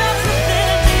 all that's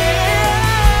within me.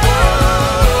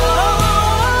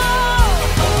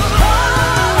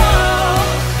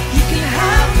 You can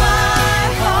have my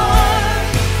heart.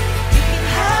 You can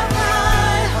have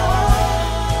my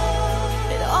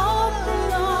heart. It all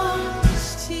belongs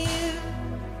to you,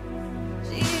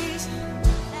 Jesus.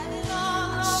 I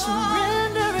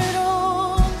surrender it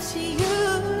all to you.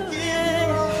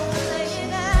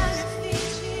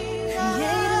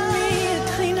 Create me a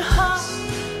clean heart,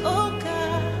 oh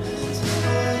God.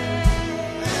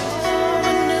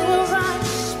 Renew a right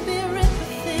spirit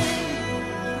within.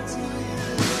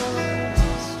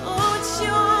 Oh, it's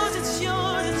yours, it's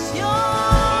yours, it's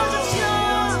yours, it's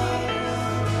yours.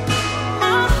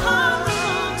 My heart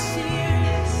belongs to you.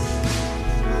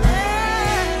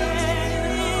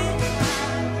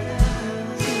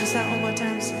 Sing this out one more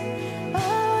time. Say,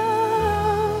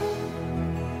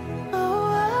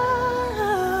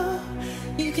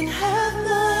 you can have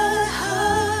my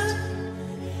heart,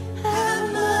 have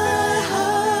my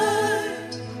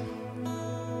heart.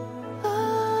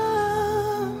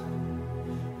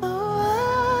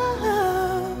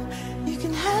 You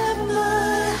can have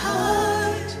my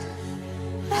heart,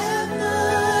 have my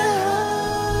heart.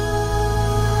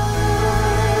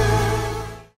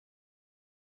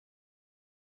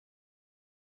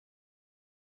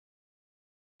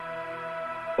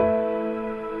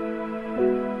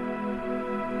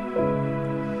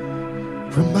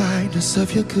 Remind us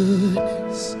of your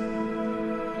goodness.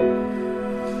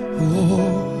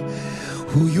 Oh,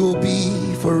 who you'll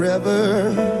be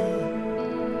forever.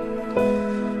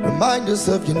 Remind us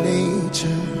of your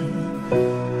nature.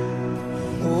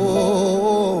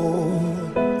 Oh,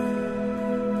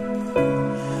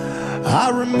 I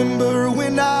remember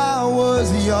when I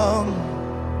was young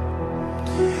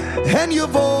and your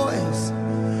voice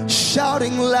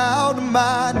shouting loud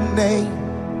my name.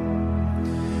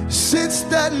 Since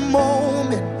that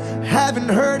moment, haven't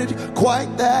heard it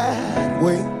quite that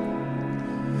way.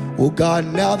 Oh God,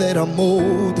 now that I'm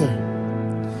older,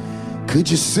 could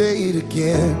you say it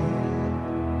again?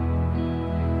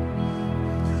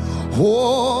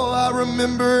 Oh, I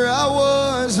remember I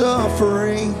was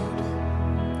afraid,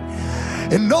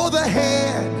 and oh, the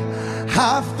hand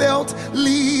I felt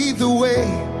lead the way.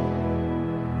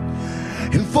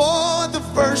 And for the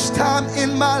first time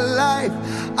in my life,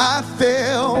 I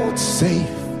felt safe.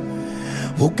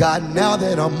 Oh God, now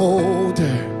that I'm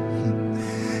older,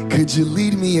 could you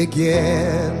lead me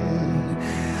again?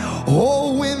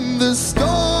 Oh, when the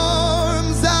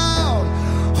storm's out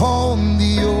on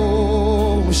the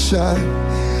ocean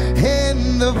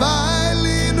and the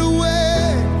violent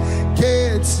wind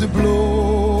gets to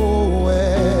blowing,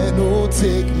 oh,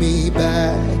 take me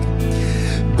back,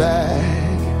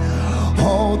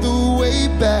 all the way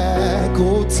back.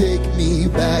 Oh, take me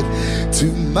back to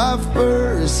my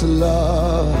first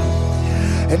love.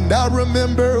 And I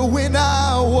remember when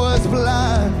I was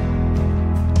blind,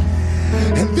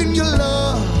 and then your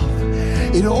love,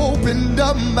 it opened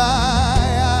up my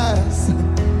eyes,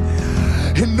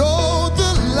 and all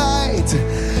the light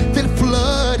that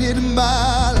flooded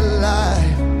my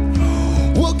life.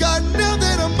 Well, God, now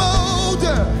that I'm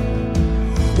older,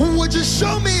 would you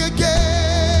show me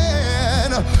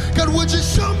again? God, would you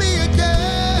show me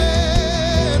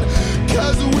again?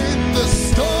 'Cause when the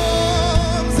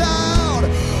storm's out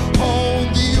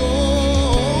on the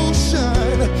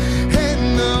ocean and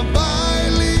the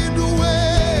violent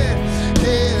wind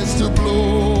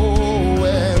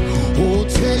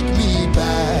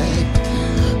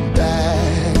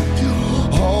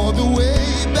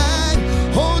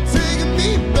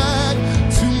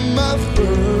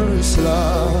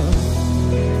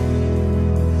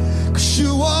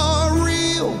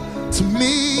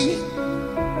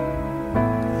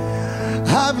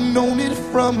known it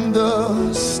from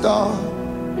the start.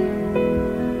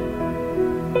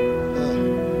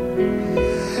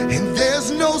 And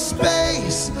there's no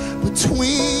space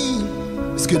between,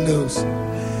 it's good news,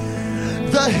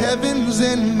 the heavens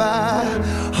and my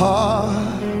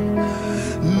heart.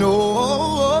 No,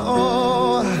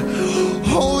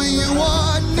 oh, you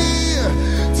are near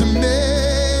to me.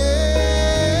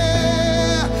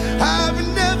 I've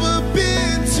never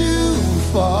been too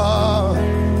far,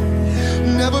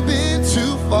 never been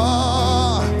too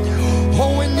far.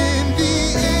 Oh, and in the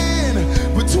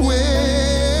in-between,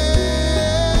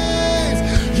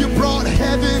 you brought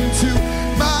heaven to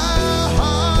my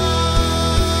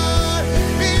heart.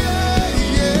 Yeah,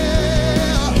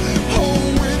 yeah. Oh,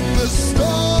 when the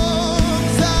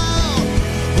storm's out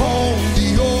on the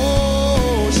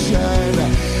ocean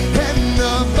and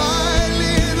the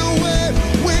violent wave,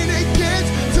 when it gets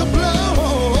to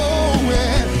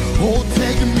blowing, oh,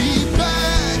 take me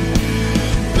back,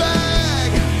 back,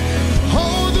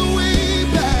 all the way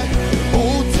back.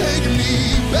 Oh, take me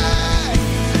back,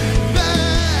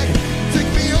 back, take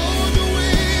me all the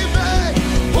way back.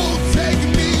 Oh, take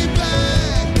me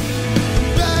back,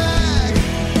 back,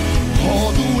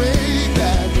 all the way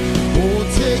back. Oh,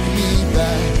 take me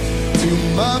back to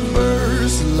my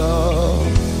first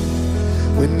love,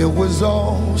 when it was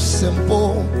all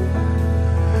simple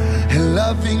and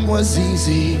loving was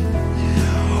easy.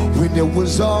 When it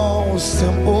was all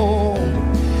simple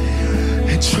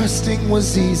and trusting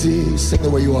was easy. Sing the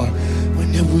way you are.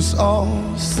 When it was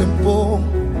all simple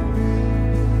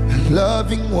and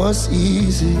loving was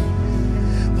easy.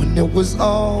 When it was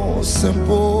all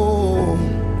simple.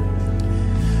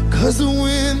 'Cause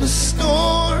when the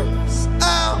storm's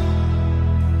out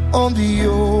on the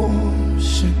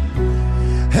ocean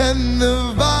and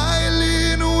the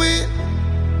violent wind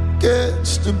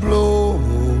gets to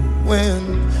blowing,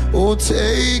 oh,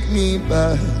 take me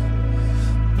back,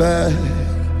 back,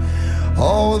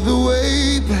 all the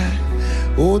way back.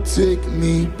 Oh, take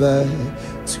me back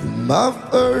to my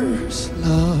first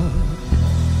love.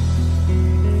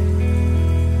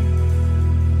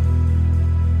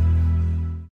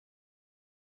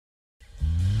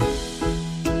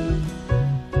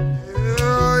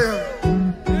 Yeah, yeah.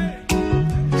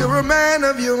 You're a man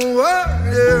of your word.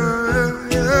 Yeah,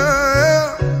 yeah,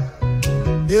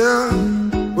 yeah. Yeah.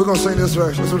 We're gonna sing this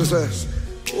verse. That's what it says.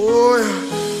 Oh,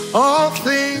 yeah. All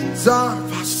things are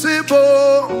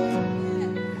possible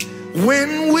when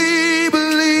we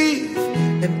believe,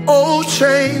 and old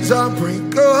chains are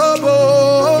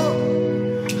breakable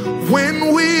when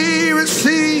we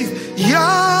receive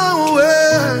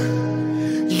Yahweh.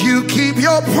 You keep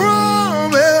your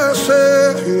promises.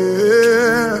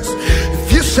 If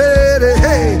you said it,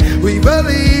 hey, we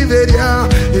believe it, yeah.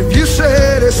 If you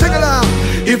said it, sing it out.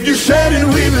 If you said it,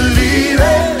 we believe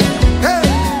it. Hey,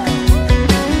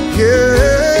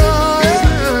 yeah,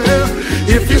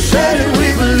 yeah. If you said it, we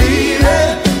believe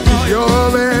it. You're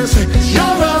a man, say,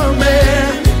 you're a man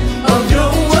of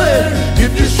your word.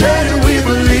 If you said it, we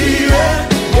believe it.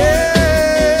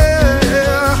 Yeah,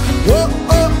 oh,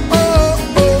 oh,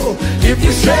 oh, oh. If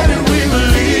you said it, we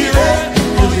believe it.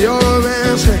 You're a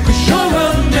man, say, you're a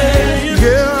man,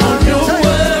 yeah, of your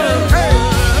word. Hey.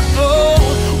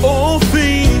 Oh, all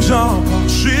things are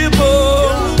possible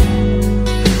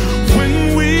when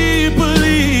we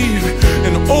believe,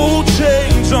 and old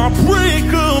chains are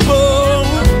breakable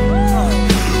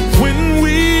when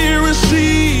we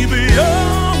receive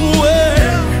Yahweh.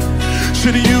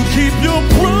 Should you keep your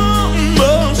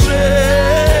promises?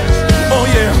 Oh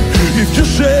yeah, if you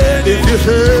said it, we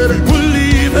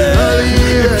believe it.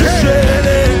 If you said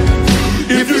it,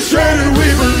 if you said it, we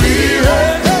believe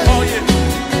it. Oh yeah,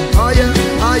 Oh, yeah,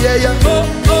 oh, yeah, yeah. oh,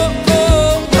 oh,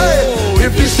 oh. Hey.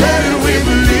 If you said it, we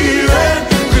believe it.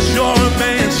 'Cause you're a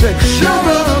man, say, you're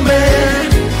a man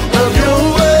of your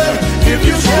word. If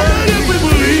you said it, we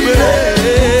believe it.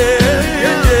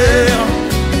 Yeah.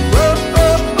 Oh,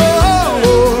 oh, oh,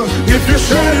 oh. If you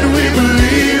said it, we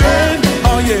believe it.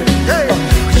 Oh yeah. Hey.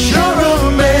 'Cause you're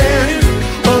a man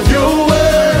of your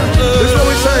word. This is what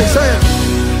we say it.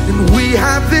 And we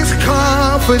have this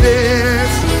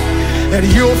confidence, and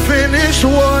you'll finish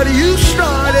what you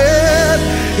started.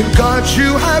 And God,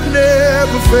 you have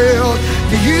never failed.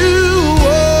 You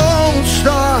won't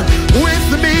start with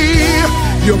me.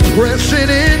 You're present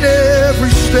in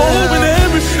every step. Oh, in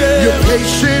every step. You're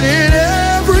patient in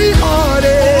every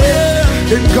heartache.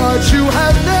 And God, you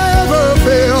have never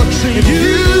failed. And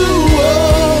you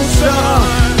won't start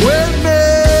with me.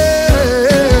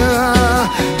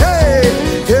 Hey,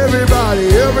 everybody,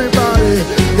 everybody,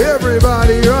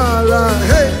 everybody, all right.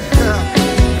 Hey,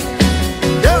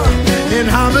 yeah. And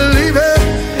I believe it.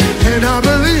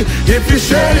 If you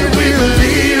said it, we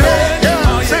believe it.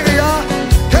 Yeah, sing it, y'all.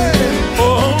 Hey.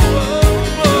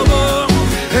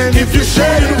 And if you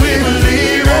said it, we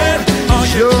believe it.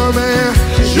 You're a man.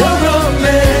 You're a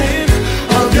man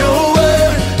of your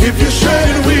word. If you said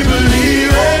it, we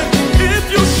believe it. If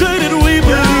you said it, we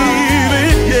believe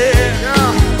it.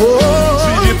 Yeah.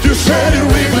 Oh. If you said it,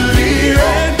 we believe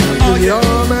it. You're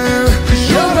a man.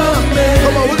 You're a man.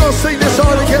 Come on, we're gonna sing this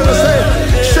all together.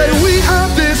 Say, we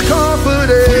have this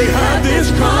confidence. We have this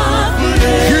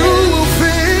confidence. You will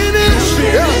finish.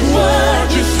 What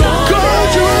you started. God,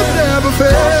 you have never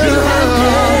failed.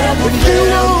 And you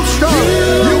won't stop.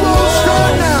 You won't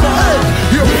stop now. Hey,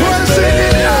 you're present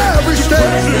in every step.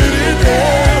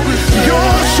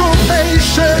 You're so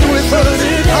patient with us.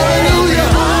 Hallelujah.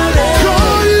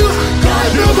 God, you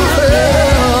have never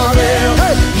failed.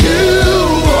 Hey, you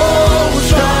won't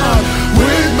stop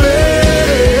with me.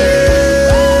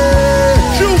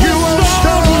 You won't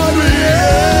stop with me.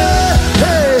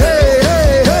 Hey, hey, hey,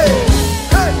 hey,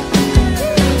 hey.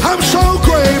 I'm so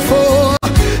grateful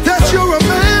that you're a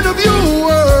man of your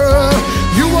word.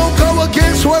 You won't go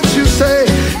against what you say.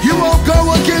 You won't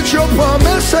go against your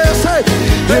promises. Hey,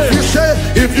 if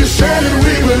you said it,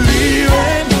 we believe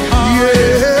it.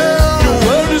 Yeah. Your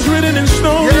word is written in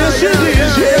stone. Yes, it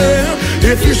is.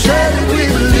 Yeah. If you said it, we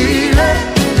believe it.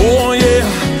 Oh yeah.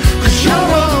 'Cause you're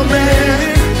a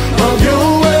man of your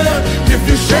word. If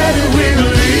you said it, we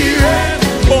believe it.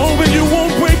 Oh, and you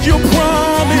won't break your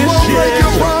promise. You won't break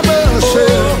your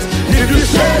promises. If you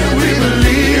said it, we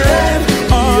believe it.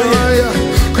 Oh yeah.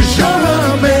 'Cause you're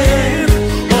a man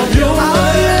of your word.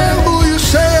 I am who you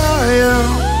say I am.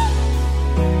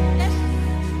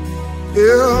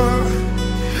 Yeah.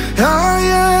 I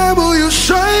am who you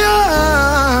say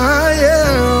I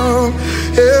am.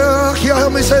 Yeah. Can y'all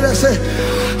help me say that? Say,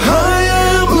 I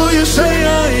am who you say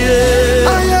I am.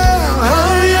 I am.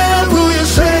 I am who you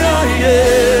say I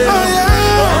am. I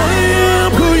am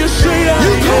who you say I am.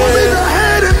 You call me the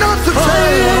head and not the tail.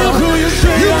 I am who you say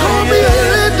I am. You call me a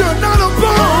lender, not a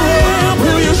borrower. I am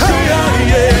who you say I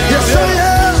am. Yes, I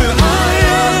am. Said I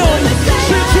am.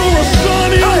 Said you're a son,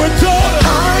 you're a daughter.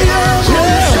 I am who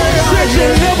you say I am. Said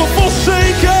you'll never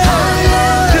forsake us. I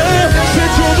am. Yeah.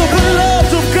 Said you're the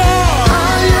beloved of God.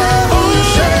 I am who you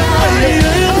say I am.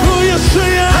 I am who you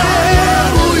say I am. I am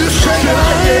who you say I am.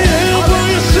 I am who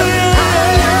you say I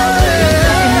am.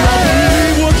 I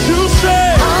believe what you say.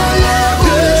 I am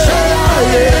who you say I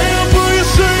am. I am who you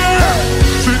say I am.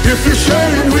 So if you say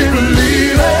it, we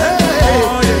believe it.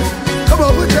 Oh yeah. Come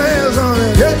on, put your hands on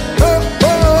it. Yeah. Oh,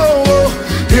 oh,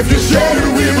 oh. If you say it,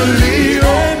 we believe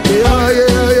it. Yeah,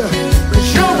 yeah, yeah. 'Cause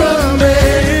you're a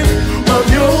man of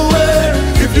your word.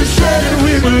 If you say it,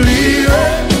 we believe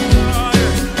it.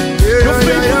 You're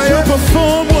faithful to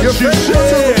perform what you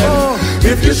said.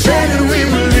 If you said it, we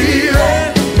believe it.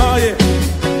 Oh yeah.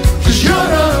 'Cause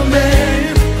you're a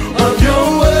man of your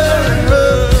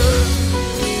word.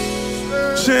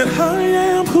 Said I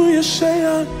am who you say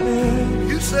I am.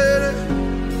 You said it,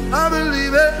 I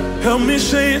believe it. Help me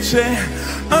say it, say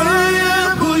I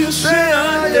am who you say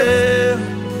I am.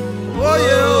 Oh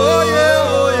yeah, oh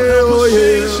yeah, oh yeah, oh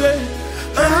yeah. Say,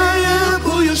 I am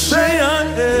who you say I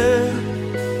am.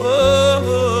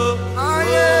 Oh, I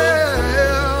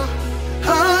am. I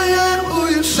am who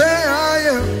you say I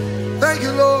am. Thank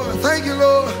you, Lord. Thank you,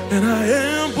 Lord. And I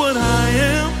am what I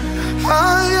am. I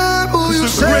am who you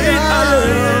say I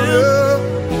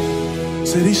am.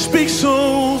 Said he speaks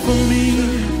over me.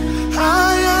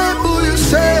 I am who you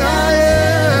say I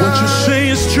am. What you say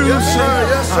is true. Yes, sir.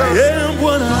 Yes, sir. I am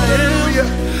what I am.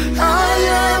 I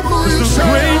am who you say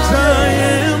great I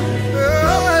am.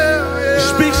 He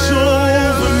speaks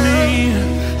over me.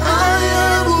 I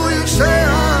am who you say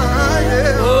I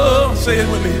am. Oh, say it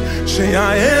with me. Say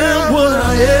I am what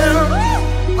I am.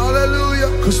 Hallelujah.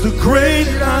 'Cause the great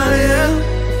I am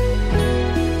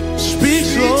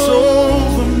speaks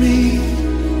over me.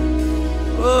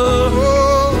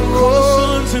 Call the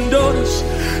sons and daughters.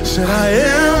 Said I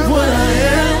am what I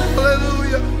am.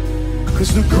 Hallelujah.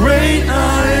 'Cause the great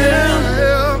I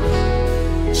am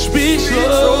speaks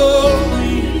over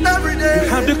me. Every day. You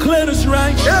have declared us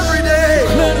righteous. Every day.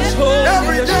 Declared us holy.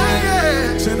 Every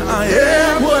day. Said I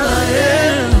am what I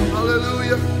am.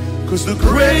 Hallelujah. 'Cause the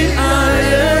great I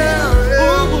am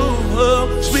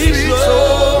speaks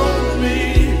over me.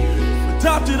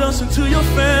 Adopted us into your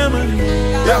family.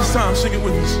 Last time, sing it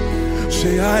with us.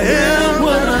 Say I am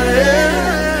what I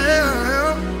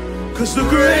am. 'Cause the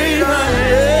great I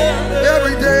am.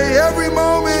 Every day, every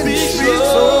moment, he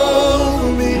speaks over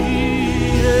me.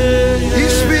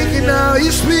 He's speaking now,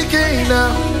 he's speaking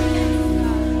now.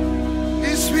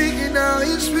 He's speaking now,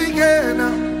 he's speaking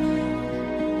now.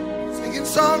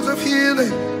 songs of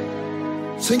healing,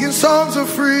 singing songs of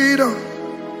freedom,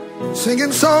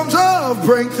 singing songs of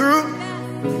breakthrough.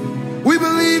 We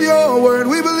believe your word,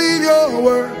 we believe your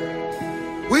word.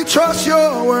 We trust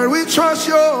your word, we trust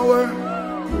your word.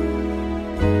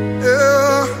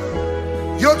 Yeah.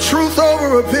 Your truth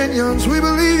over opinions, we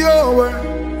believe your word.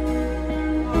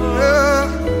 Yeah.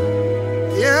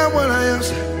 Yeah, what I am,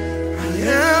 I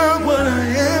am what I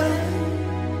am.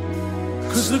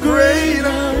 'Cause the great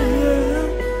I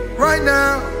am right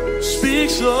now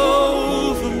speaks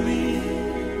over me.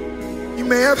 You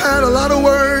may have had a lot of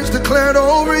words declared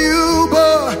over you,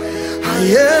 but I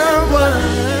am what I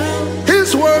am.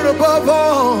 His word above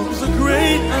all. 'Cause the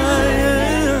great I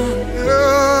am,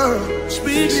 yeah,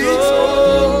 speaks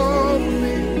over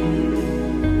me.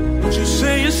 What you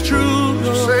say is true. What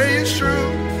you say is true.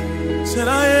 Said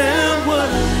I am what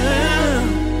I am.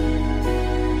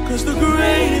 'Cause the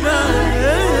great I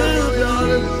am,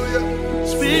 hallelujah,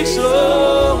 speaks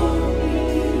over me.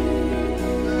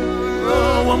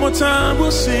 Oh, one more time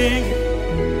we'll sing.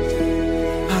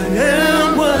 I am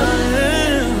what I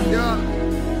am.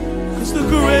 'Cause the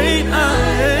great I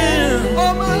am,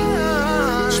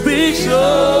 speaks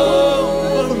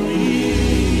over me.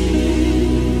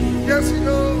 Yes, he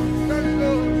knows. Yes, he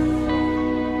knows.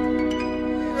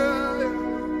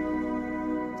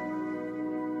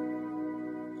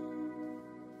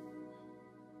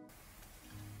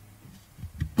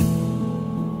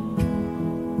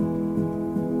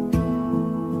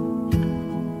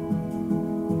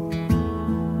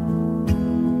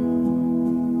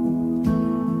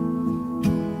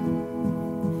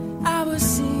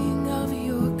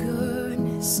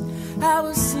 I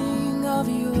will sing of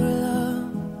your love.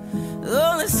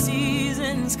 Though the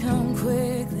seasons come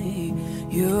quickly,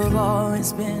 you've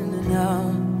always been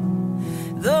enough.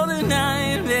 Though the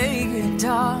night may get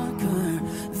darker,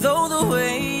 though the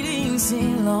waiting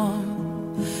seems long,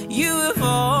 you have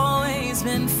always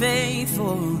been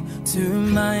faithful to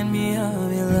remind me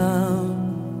of your love.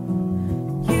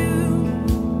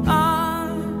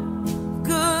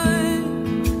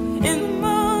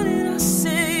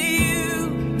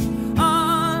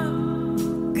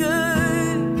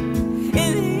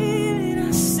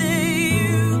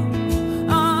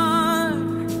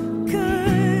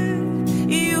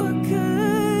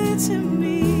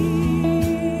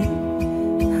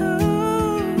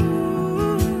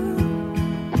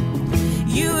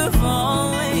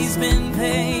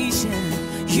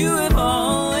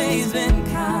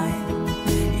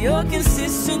 You're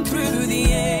consistent through the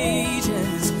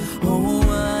ages. Oh,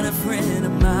 what a friend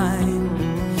of mine.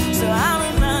 So I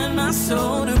remind my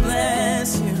soul to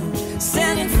bless you,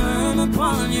 standing firm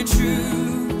upon your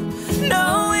truth,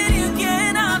 knowing you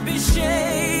cannot be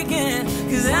shaken,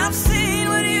 'cause I've seen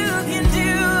what you can do.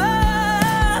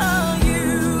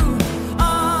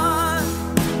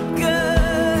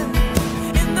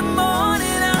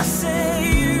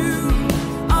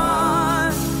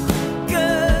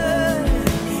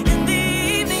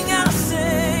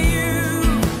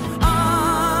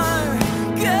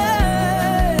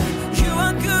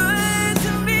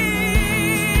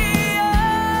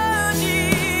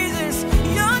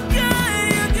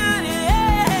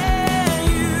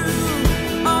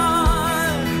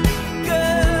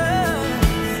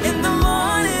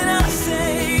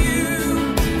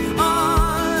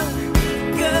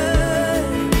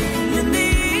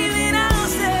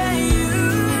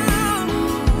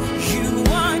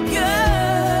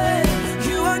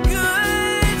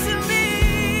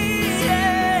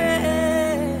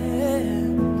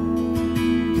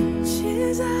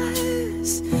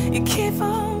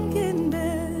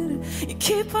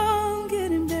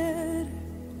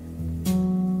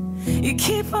 You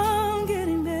keep on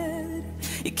getting better.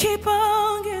 You keep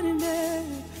on getting better.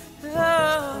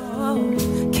 Oh,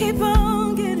 keep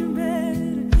on getting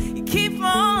better. You keep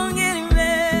on getting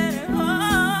better.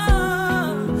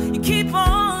 Oh, you keep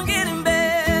on getting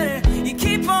better. You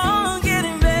keep on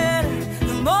getting better.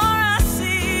 The more I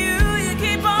see you, you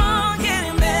keep on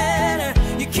getting better.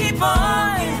 You keep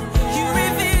on. You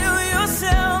reveal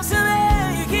yourself to me.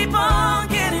 You keep on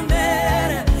getting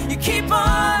better. You keep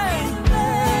on.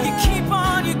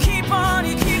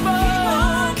 You keep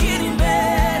on getting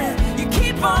better. You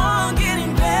keep on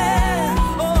getting better.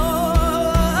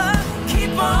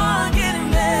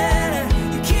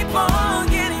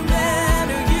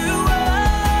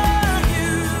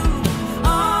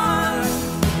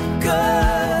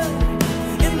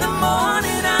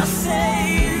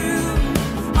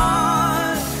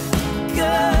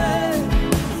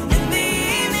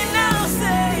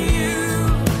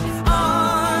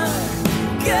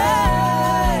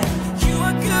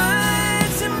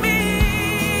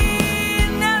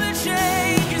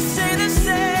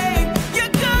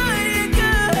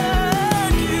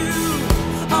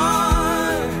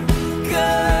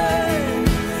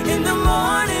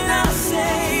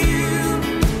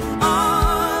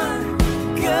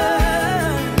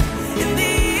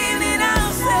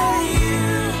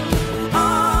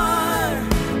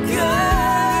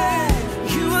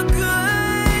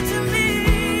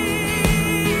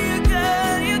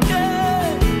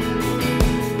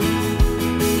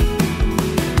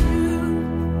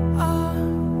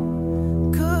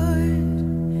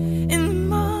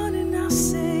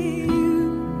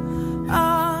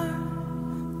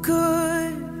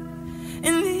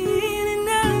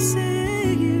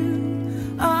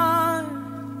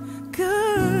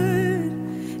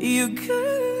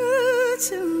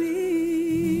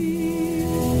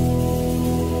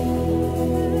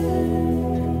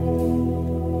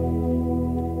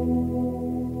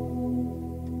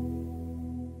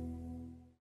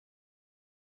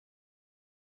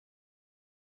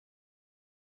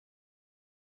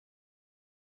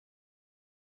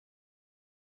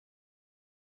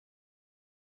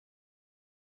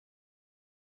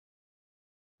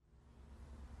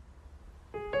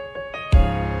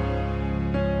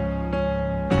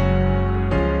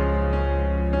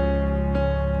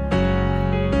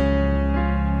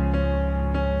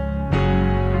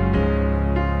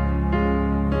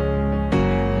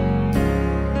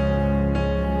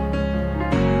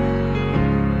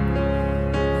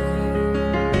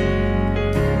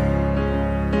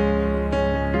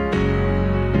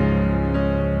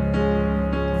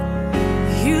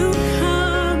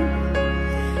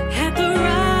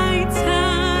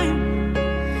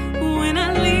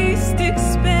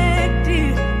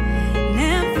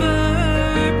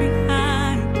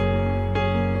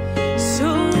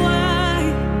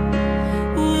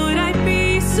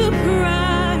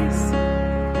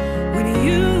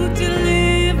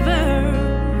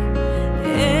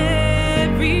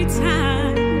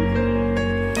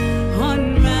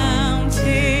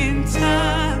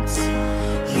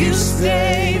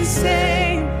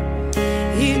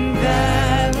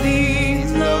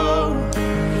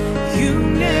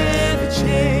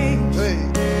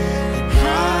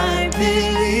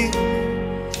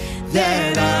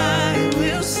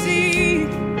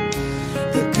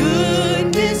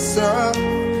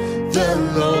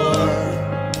 Lord.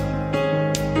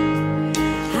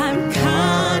 I'm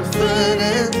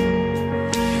confident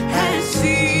as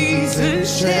seasons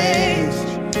change,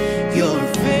 your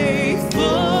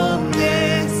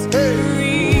faithfulness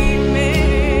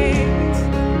remains.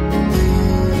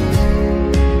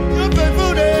 Your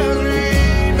faithfulness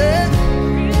remains.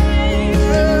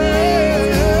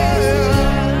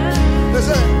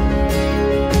 Listen.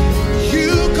 You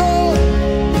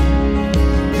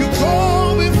call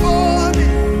before me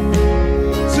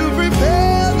to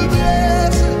prepare the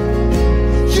blessing.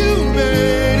 You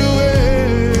made a way.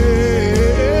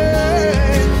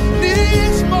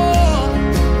 Needs more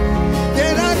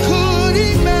than I could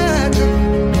imagine,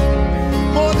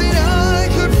 more than I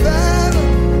could fathom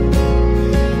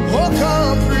or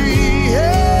comprehend.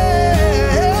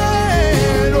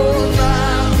 Oh,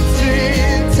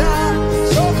 mountain top,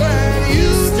 so glad you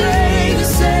Stay the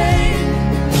same,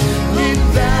 in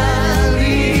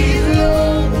valley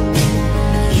low.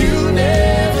 you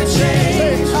never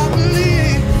change. I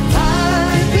believe,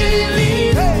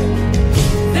 hey,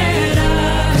 That I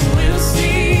will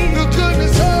see the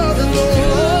goodness of the Lord.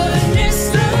 goodness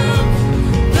of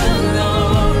the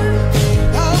Lord.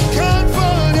 I'm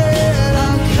confident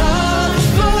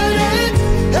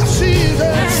that seasons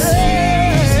As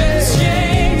seasons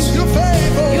change, you're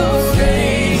faithful. your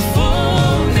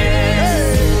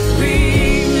faithfulness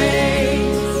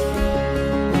remains.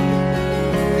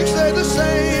 You stay the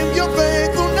same, your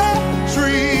faithfulness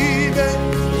remains.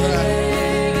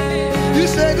 You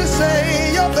stay the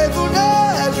same, your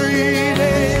faithfulness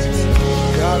remains.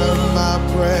 God of my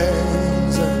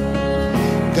present,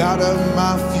 God of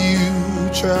my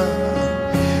future,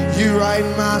 you write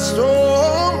my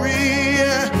story,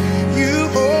 you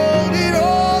hold it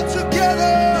all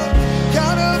together.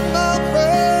 God of my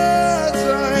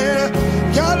present,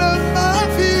 God of my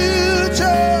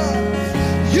future,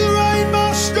 you write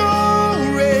my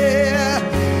story,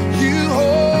 you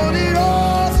hold it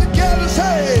all together.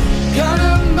 Say, God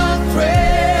of my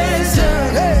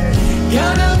present, hey,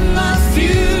 God of my you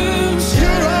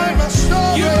future, write my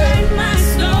story, you write my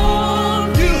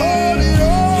story. you hold it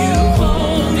all. You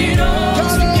hold it all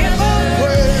God of my together.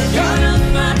 present, God of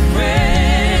my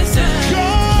present,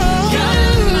 God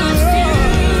of my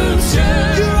future.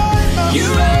 you write my You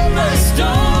write my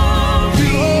story. you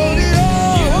hold it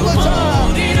all. You One more time.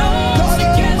 hold it all God of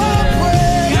together. my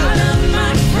present, God of my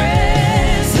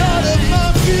present, God of my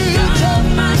God future, of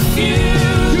my you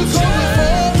go future.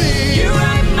 before me. You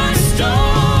write my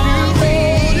story. You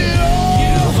hold it all.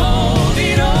 You hold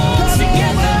it all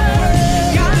together.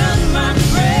 God of my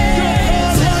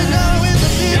present, Right now in the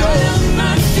God middle, of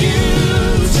my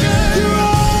future. you You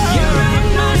write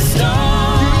my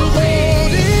story.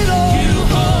 hold it all. You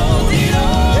hold it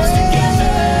all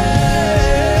together.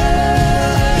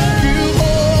 You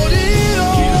hold it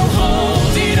all. You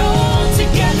hold it all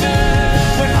together.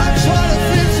 When I try to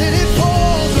fix it, it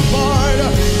falls apart.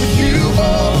 But you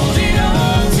hold Hold it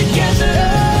all together.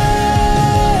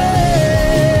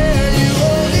 you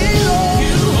hold it all.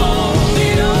 You hold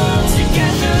it all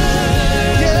together.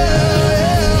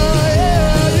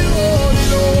 Yeah, you hold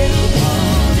it all.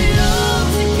 Hold it all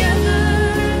together.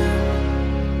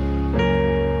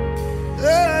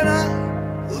 And I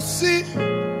will see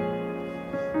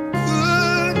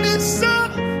goodness of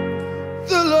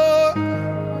the Lord.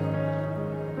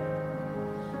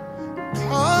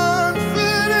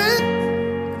 Confident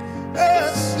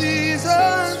as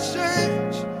seasons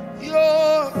change,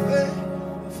 your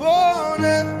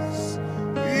faithfulness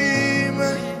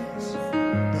remains.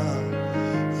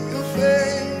 Your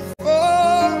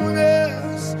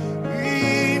faithfulness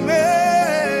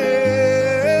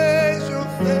remains. Your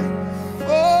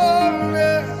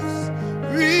faithfulness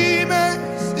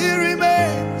remains. It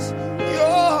remains.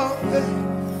 Your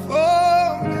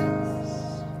faithfulness.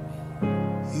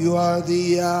 You are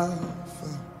the Alpha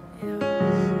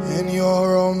and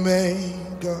your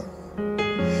Omega.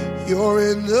 You're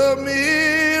in the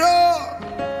middle.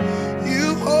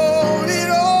 You hold it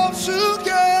all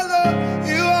together.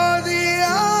 You are the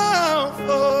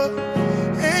Alpha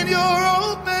and your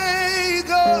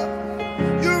Omega.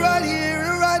 You're right here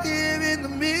in the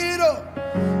middle.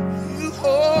 You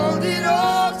hold it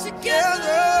all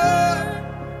together.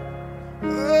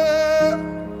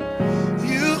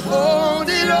 You hold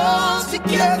it all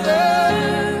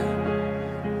together.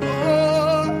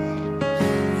 Oh,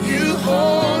 you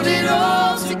hold it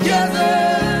all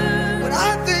together.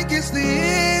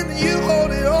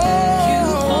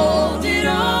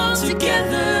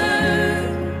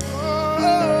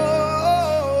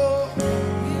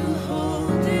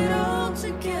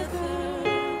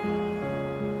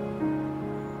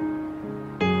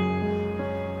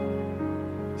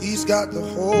 He's got the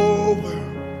whole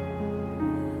world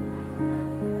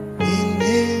in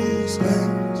his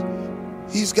hands.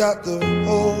 He's got the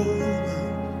whole world.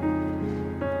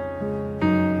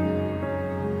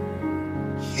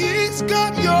 He's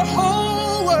got your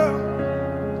whole world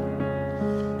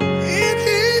in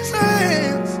his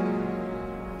hands.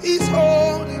 He's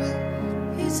holding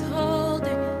it. He's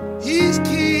holding it. He's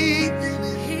keeping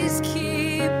it. He's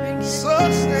keeping it.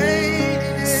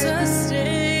 Sustaining it.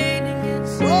 Sustaining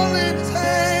it. All in his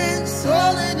hands.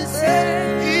 All in his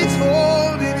hands. He's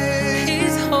holding it.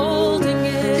 He's holding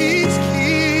it. He's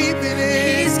keeping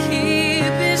it. He's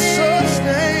keeping it.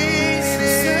 Sustaining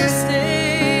it.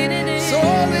 Sustaining it. It's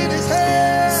all in his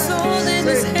hands. It's all in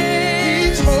his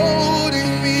hands. He's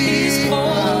holding me. He's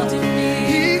holding me.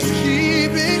 He's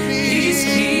keeping me. He's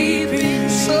keeping me.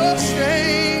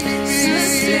 Sustaining me.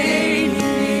 Sustaining me.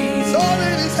 It's all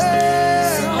in his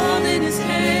hands. It's all in his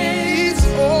hands. He's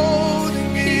holding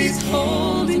me. He's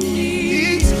holding me.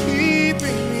 He's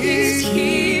keeping me. He's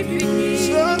keeping me.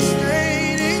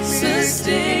 Sustaining me.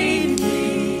 Sustaining me.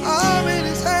 I'm in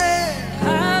his hands.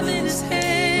 I'm in his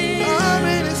hands. I'm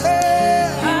in his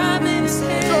hands. I'm in his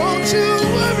hands. Don't you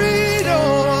worry, no.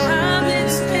 I'm in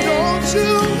his hands. Don't you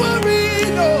worry,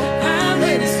 no. I'm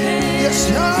in his hands.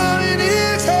 Yes, I'm in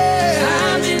his hands.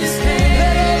 I'm in his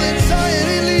Let all hands.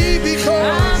 anxiety leave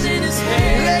because I'm in his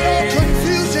hands. let all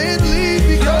confusion leave I'm in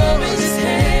because his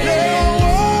hands. let all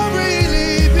worry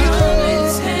leave I'm in because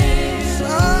his hands.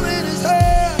 I'm in his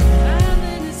hands. I'm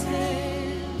in his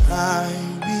hands. I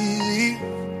believe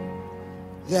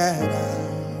that I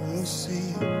will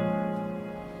see the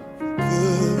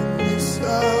goodness of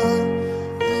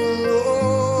the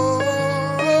Lord.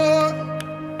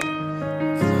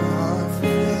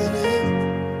 Confident,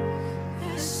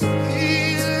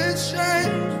 see the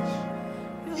change,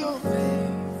 your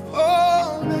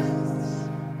faithfulness,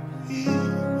 He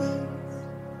will.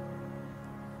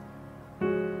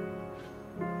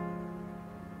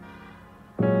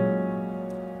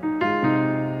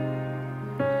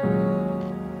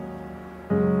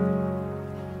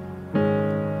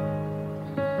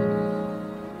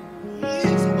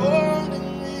 He's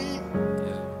holding me.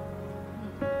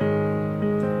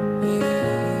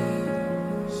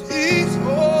 He's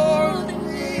holding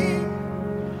me.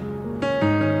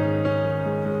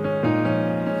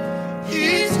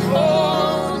 He's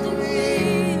holding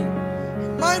me.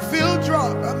 Might feel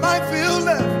dropped, I might feel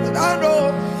left, but I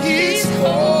know He's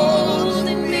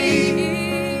holding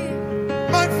me.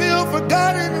 Might feel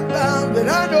forgotten and bound, but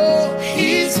I know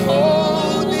He's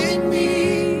holding me.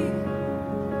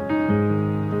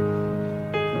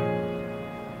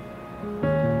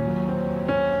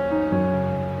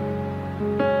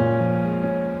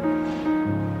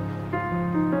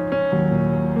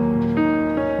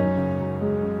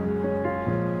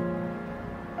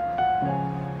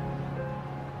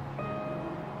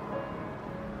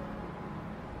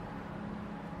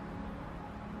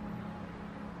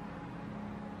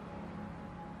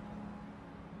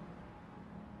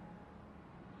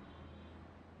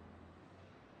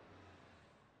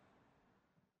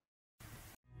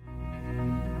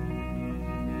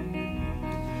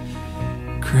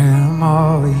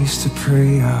 Grandma used to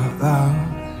pray out loud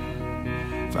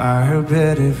by her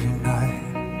bed every night.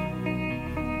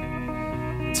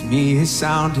 To me it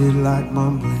sounded like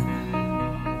mumbling,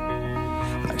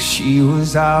 like she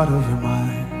was out of her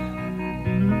mind.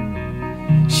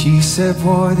 She said,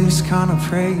 boy, this kind of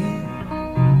praying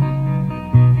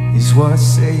is what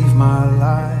saved my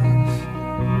life.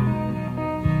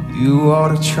 You ought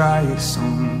to try it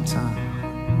sometime.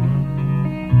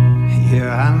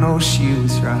 Yeah, I know she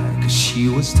was right, 'cause she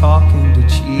was talking to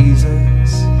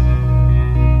Jesus.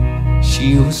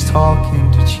 She was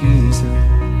talking to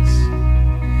Jesus.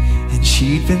 And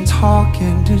she'd been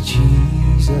talking to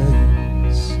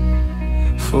Jesus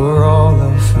for all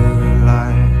of her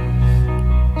life.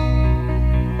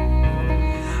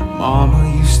 Mama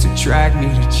used to drag me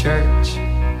to church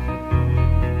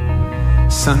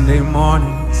Sunday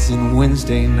mornings and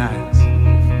Wednesday nights.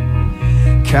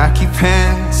 Khaki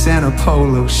pants and a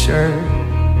polo shirt.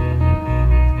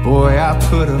 Boy, I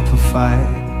put up a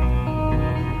fight.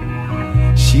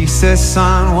 She says,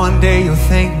 son, one day you'll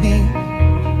thank me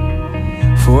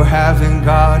for having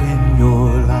God in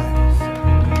your life.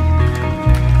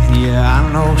 And yeah, I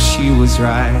know she was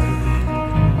right.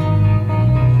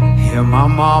 Yeah, my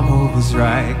mama was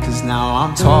right, 'cause now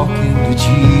I'm talking to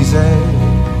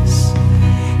Jesus.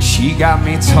 She got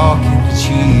me talking to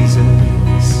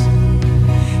Jesus.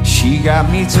 She got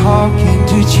me talking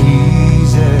to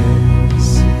Jesus.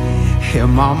 Yeah,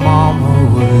 my mama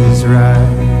was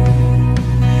right,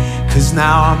 'cause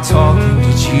now I'm talking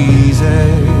to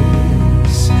Jesus.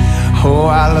 Oh,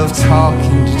 I love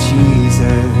talking to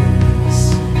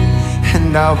Jesus,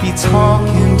 and I'll be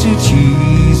talking to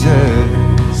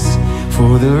Jesus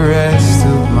for the rest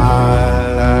of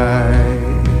my life.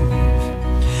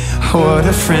 What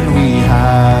a friend we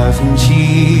have in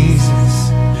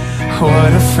Jesus.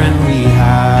 What a friend we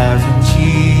have in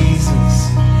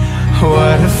Jesus.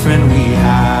 What a friend we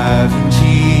have in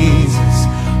Jesus.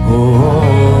 Oh,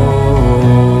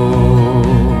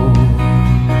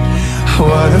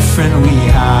 what a friend we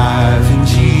have in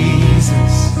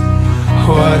Jesus.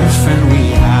 What a friend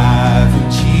we have in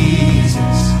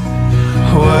Jesus.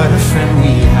 What a friend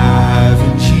we have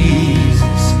in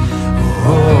Jesus.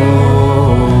 Oh,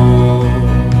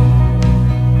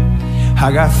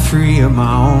 I got 3 of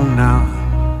my own now,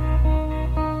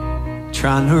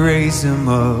 trying to raise them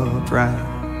up right.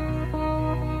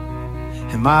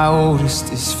 And my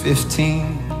oldest is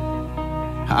 15.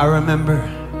 I remember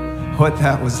what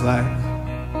that was like,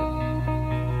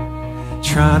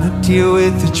 trying to deal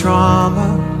with the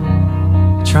drama,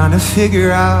 trying to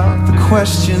figure out the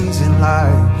questions in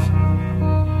life.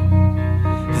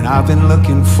 And I've been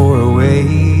looking for a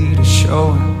way to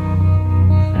show him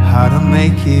how to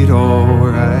make it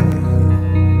alright.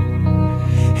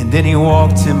 And then he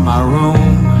walked in my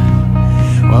room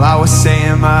while I was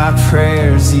saying my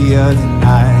prayers the other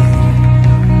night.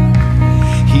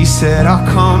 He said, I'll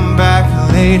come back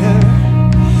later,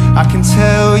 I can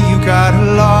tell you got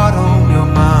a lot on your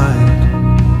mind.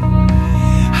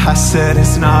 I said,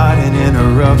 it's not an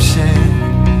interruption,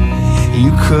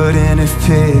 you couldn't have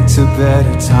picked a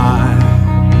better time.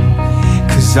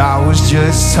 'Cause I was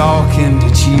just talking to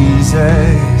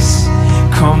Jesus.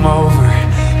 Come over,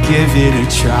 give it a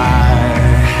try.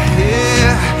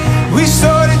 Yeah, we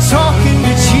started talking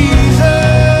to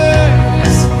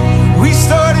Jesus. We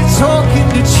started talking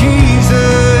to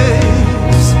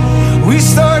Jesus. We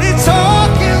started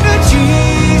talking to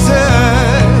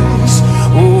Jesus.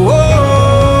 Oh,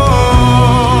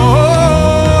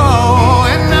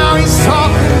 and now he's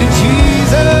talking to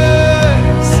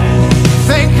Jesus.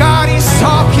 Thank God he's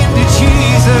talking to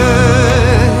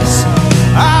Jesus.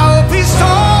 I hope he's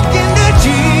talking to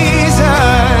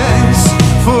Jesus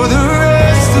for the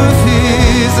rest of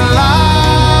his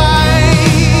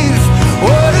life.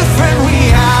 What a friend we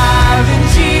have in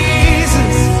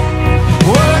Jesus.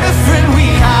 What a friend we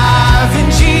have in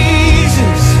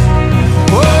Jesus.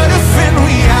 What a friend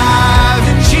we have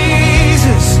in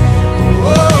Jesus. Oh,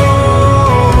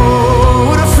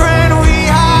 what a friend we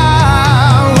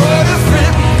have. What a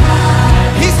friend.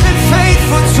 He's been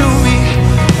faithful to me.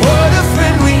 What a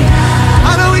friend we have.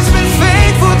 I know he's been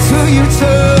faithful to you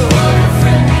too. What a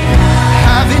friend we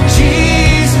have in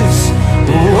Jesus.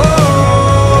 Whoa.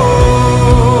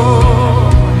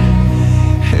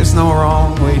 There's no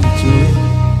wrong way to do it.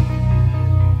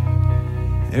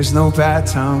 There's no bad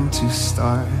time to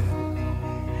start.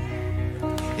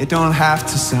 It don't have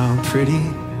to sound pretty.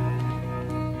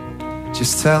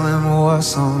 Just tell him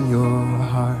what's on your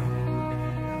heart.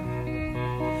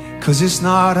 'Cause it's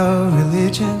not a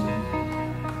religion.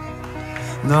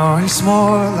 No, it's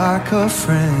more like a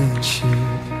friendship.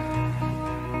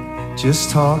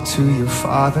 Just talk to your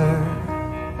Father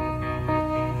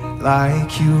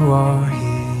like you are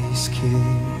his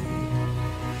kid.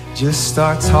 Just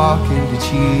start talking to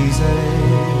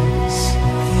Jesus.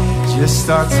 Just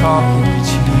start talking to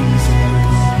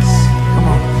Jesus. Come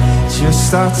on. Just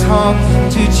start talking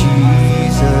to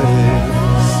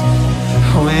Jesus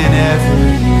whenever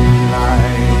you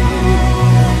like.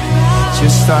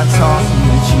 Just start talking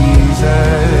to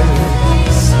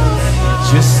Jesus.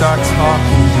 Just start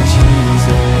talking to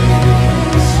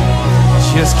Jesus.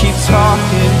 Just keep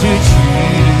talking to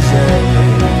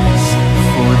Jesus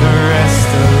for the rest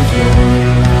of your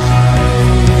life.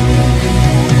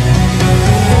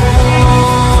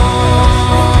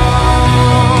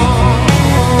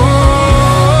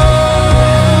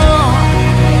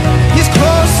 He's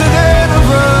closer than a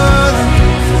brother.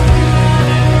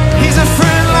 He's a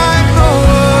friend like no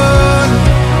other.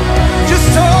 Just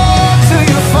talk to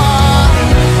your Father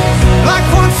like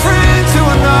one friend to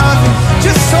another.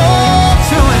 Just talk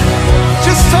to him.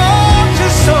 Just talk to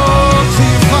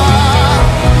your Father.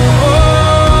 Oh,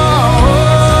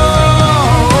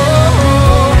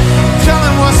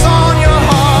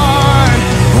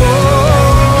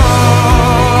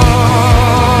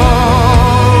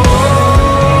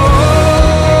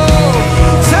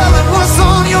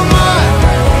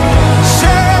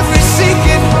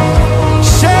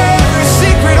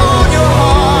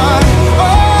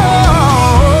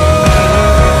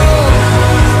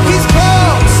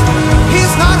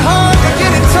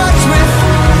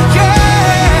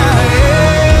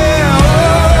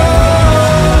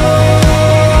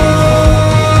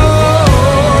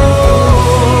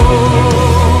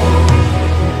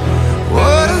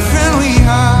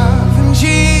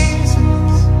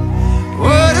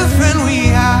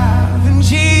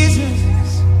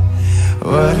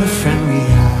 a friend we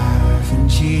have in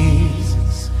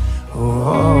Jesus.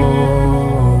 Oh,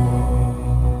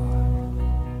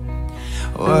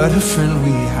 what a friend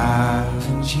we have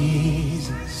in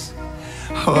Jesus.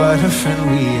 What a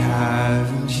friend we have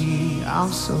in Jesus.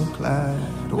 I'm so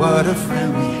glad. What a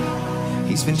friend we have.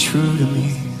 He's been true to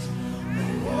me.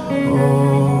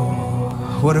 Oh,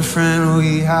 what a friend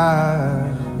we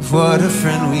have. What a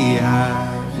friend we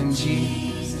have in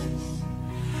Jesus.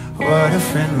 What a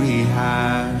friend we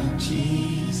have in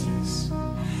Jesus.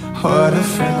 What a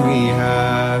friend we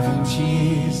have in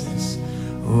Jesus.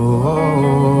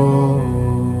 Oh,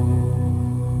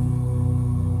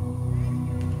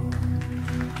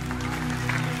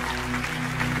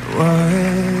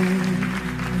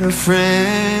 what a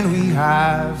friend we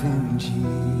have in Jesus.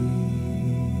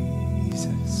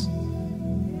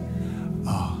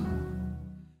 Oh.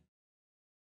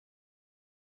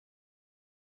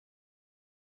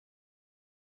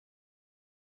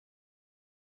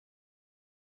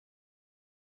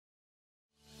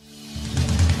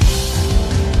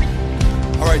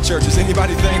 All right, church, is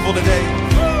anybody thankful today?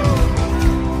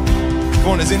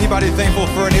 Come on, is anybody thankful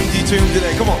for an empty tomb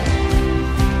today? Come on.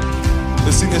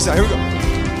 Let's sing this out. Here we go.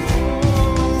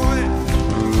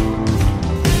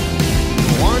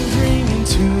 Wandering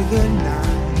into the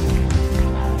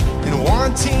night and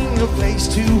wanting a place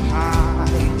to hide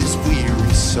this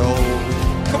weary soul.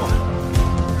 Come on.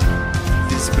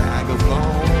 This bag of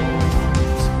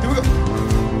bones. Here we go.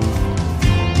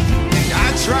 And I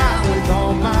try with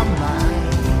all my might,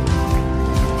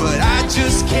 but I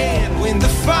just can't win the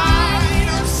fight.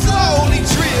 I'm slowly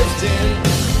drifting,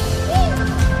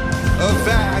 a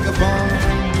vagabond.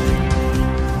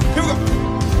 Here we go.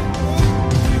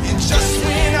 And just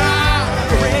when I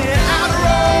ran out of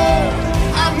road,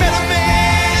 I met a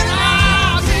man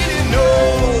I didn't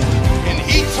know, and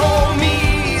he told me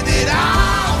that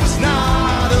I was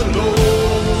not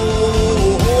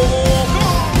alone. Come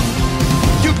on.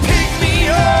 You picked me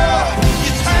up,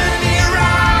 you turned me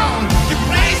around, you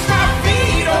placed my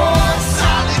feet on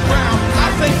solid ground. I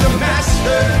thank the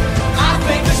Master, I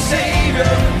thank the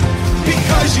Savior,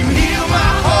 because you healed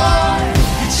my heart,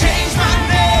 you changed my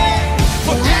name,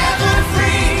 forever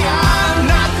free, I'm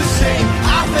not the same.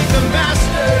 I thank the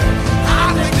Master,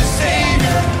 I thank the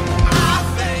Savior, I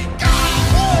thank God.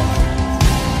 Woo!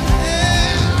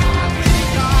 Yeah, I thank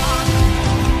God.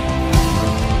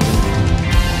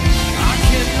 I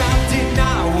cannot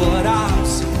deny what I've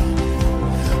seen.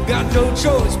 Got no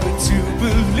choice but to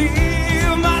believe.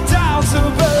 My doubts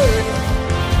are burning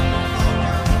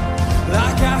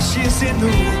like ashes in the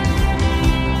wind.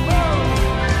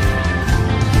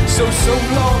 So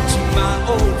long to my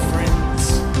old friends,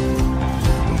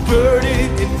 burden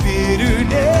and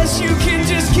bitterness, you can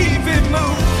just keep it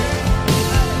moving.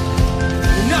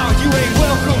 No, you ain't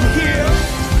welcome here.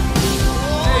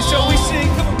 Hey, shall we sing?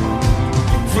 Come on.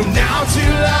 From now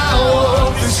till I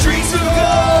walk the streets of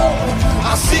gold,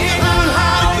 I'll sing of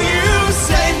how you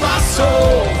saved my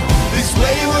soul. This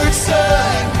wayward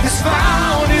son has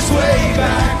found his way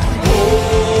back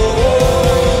home.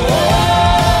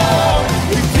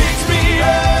 You picked me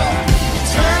up, you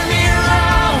turned me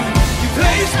around, you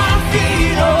placed my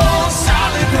feet on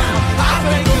solid ground. I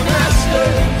thank the Master,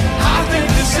 I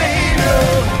thank the Savior,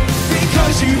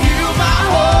 because you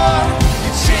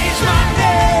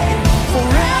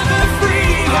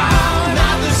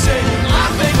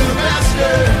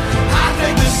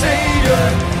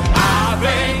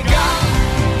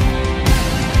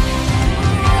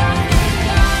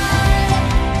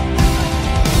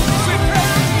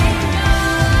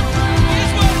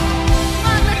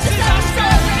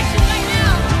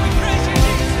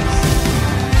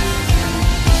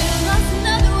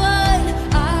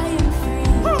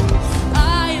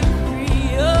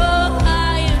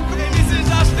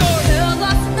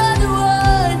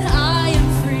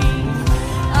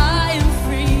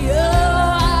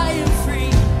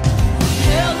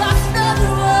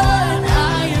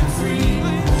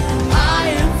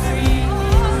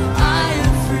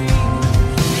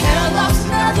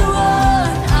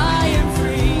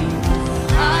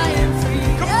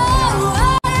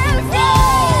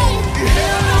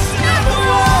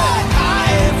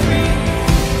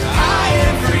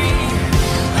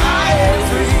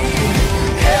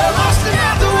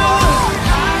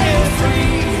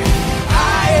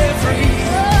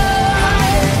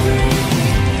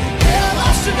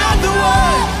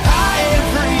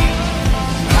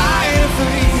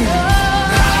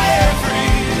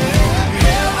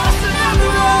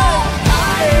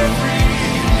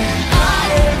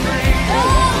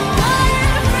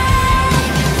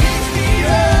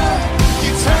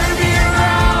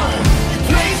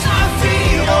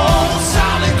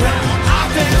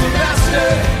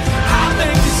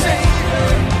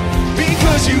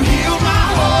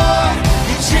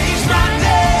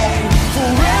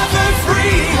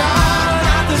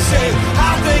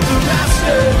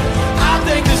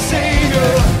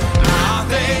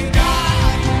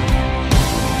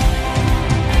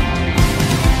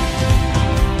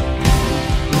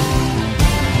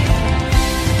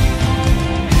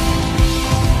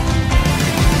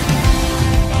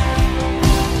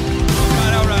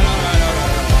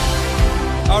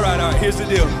here's the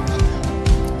deal.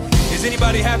 Is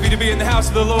anybody happy to be in the house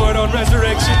of the Lord on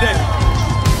Resurrection Day?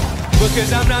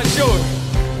 Because I'm not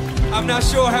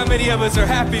sure how many of us are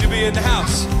happy to be in the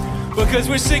house. Because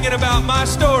we're singing about my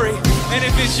story. And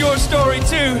if it's your story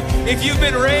too, if you've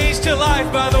been raised to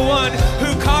life by the one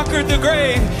who conquered the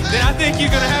grave, then I think you're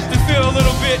gonna have to feel a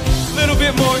little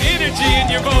bit more energy in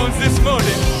your bones this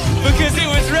morning. Because it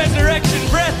was resurrection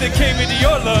breath that came into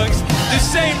your lungs, the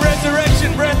same resurrection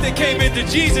breath that came into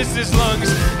Jesus' lungs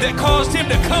that caused him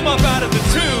to come up out of the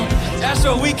tomb. That's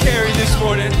what we carry this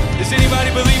morning. Does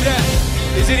anybody believe that?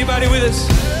 Is anybody with us?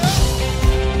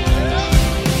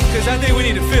 Because I think we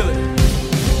need to feel it.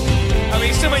 I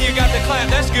mean, some of you got the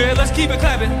clap. That's good. Let's keep it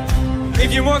clapping.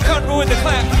 If you're more comfortable with the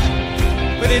clap.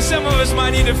 But then some of us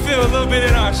might need to feel a little bit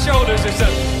in our shoulders or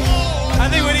something. I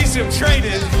think we need some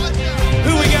training.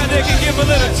 Who we got that can give a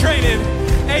little training?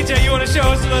 AJ, you want to show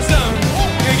us a little something?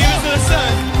 You give us a little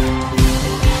something.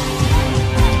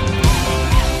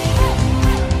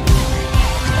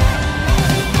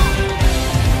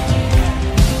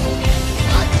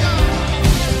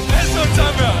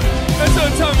 That's what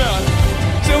I'm talking about.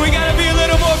 So we gotta be a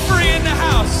little more free in the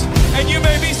house. And you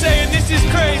may be saying, this is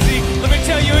crazy. Let me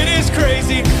tell you, it is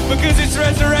crazy because it's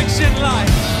resurrection life.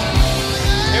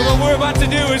 And what we're about to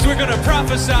do is we're gonna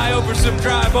prophesy over some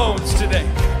dry bones today.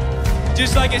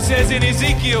 Just like it says in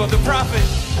Ezekiel, the prophet,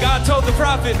 God told the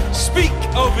prophet, speak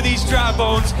over these dry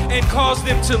bones and cause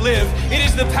them to live. It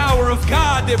is the power of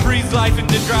God that breathes life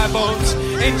into dry bones.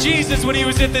 And Jesus, when he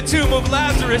was at the tomb of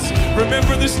Lazarus,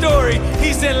 remember the story,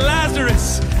 he said,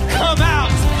 Lazarus, come out.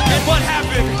 And what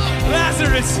happened?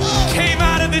 Lazarus came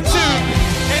out of the tomb,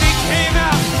 and he came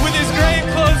out with his grave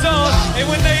clothes on, and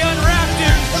when they unwrapped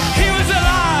him, he was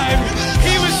alive,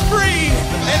 he was free,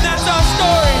 and that's our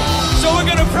story. So we're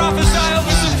gonna prophesy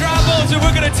over some dry bones, and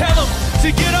we're gonna tell them to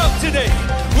get up today.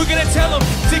 We're gonna tell them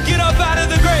to get up out of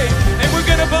the grave, and we're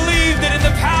gonna believe that in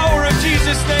the power of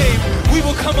Jesus' name, we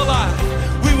will come alive.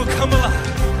 We will come alive.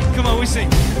 Come on, we sing.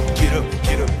 Get up,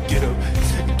 get up, get up,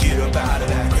 get up out of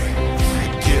that grave.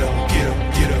 Get up, get up,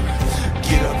 get up,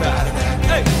 get up out of that.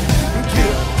 Hey, get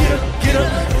up, get up, get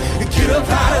up, get up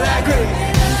out of that grave.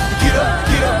 Get up,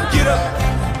 get up, get up,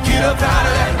 get up out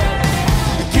of that.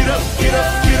 Get up, get up,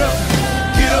 get up,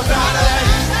 get up out of that.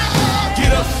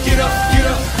 Get up, get up,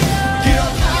 get up,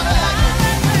 get up out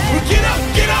of that.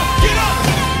 Get up, get up, get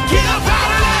up, get up out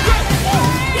of that grave.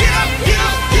 Get up, get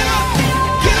up, get up, get up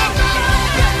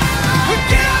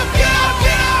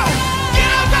out of that grave. Get up, get up, get up,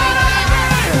 get up out of that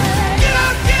grave. Get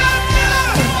up, get up, get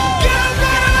up, get up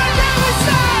out of that grave. We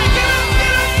say, get up,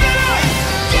 get up, get up,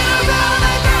 get up out of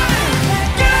that grave.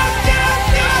 Get up, get up,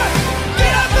 get up,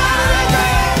 get up out of that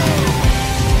grave.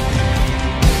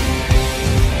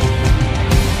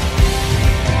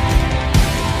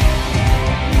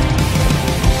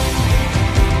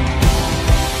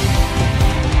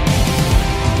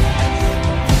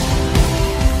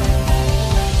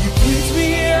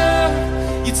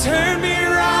 Turn me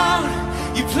around,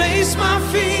 you place my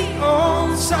feet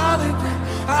on solid ground.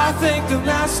 I thank the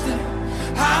Master,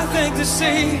 I thank the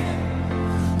Savior,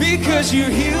 because you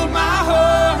healed my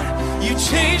heart, you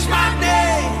changed my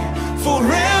name,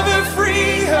 forever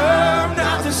free. I'm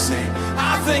not the same.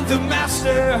 I thank the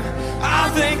Master,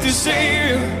 I thank the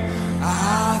Savior,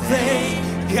 I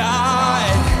thank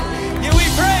God. Yeah, we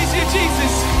praise you,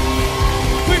 Jesus.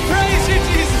 We praise you,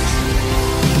 Jesus.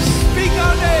 Speak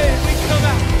our name, we come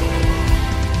out.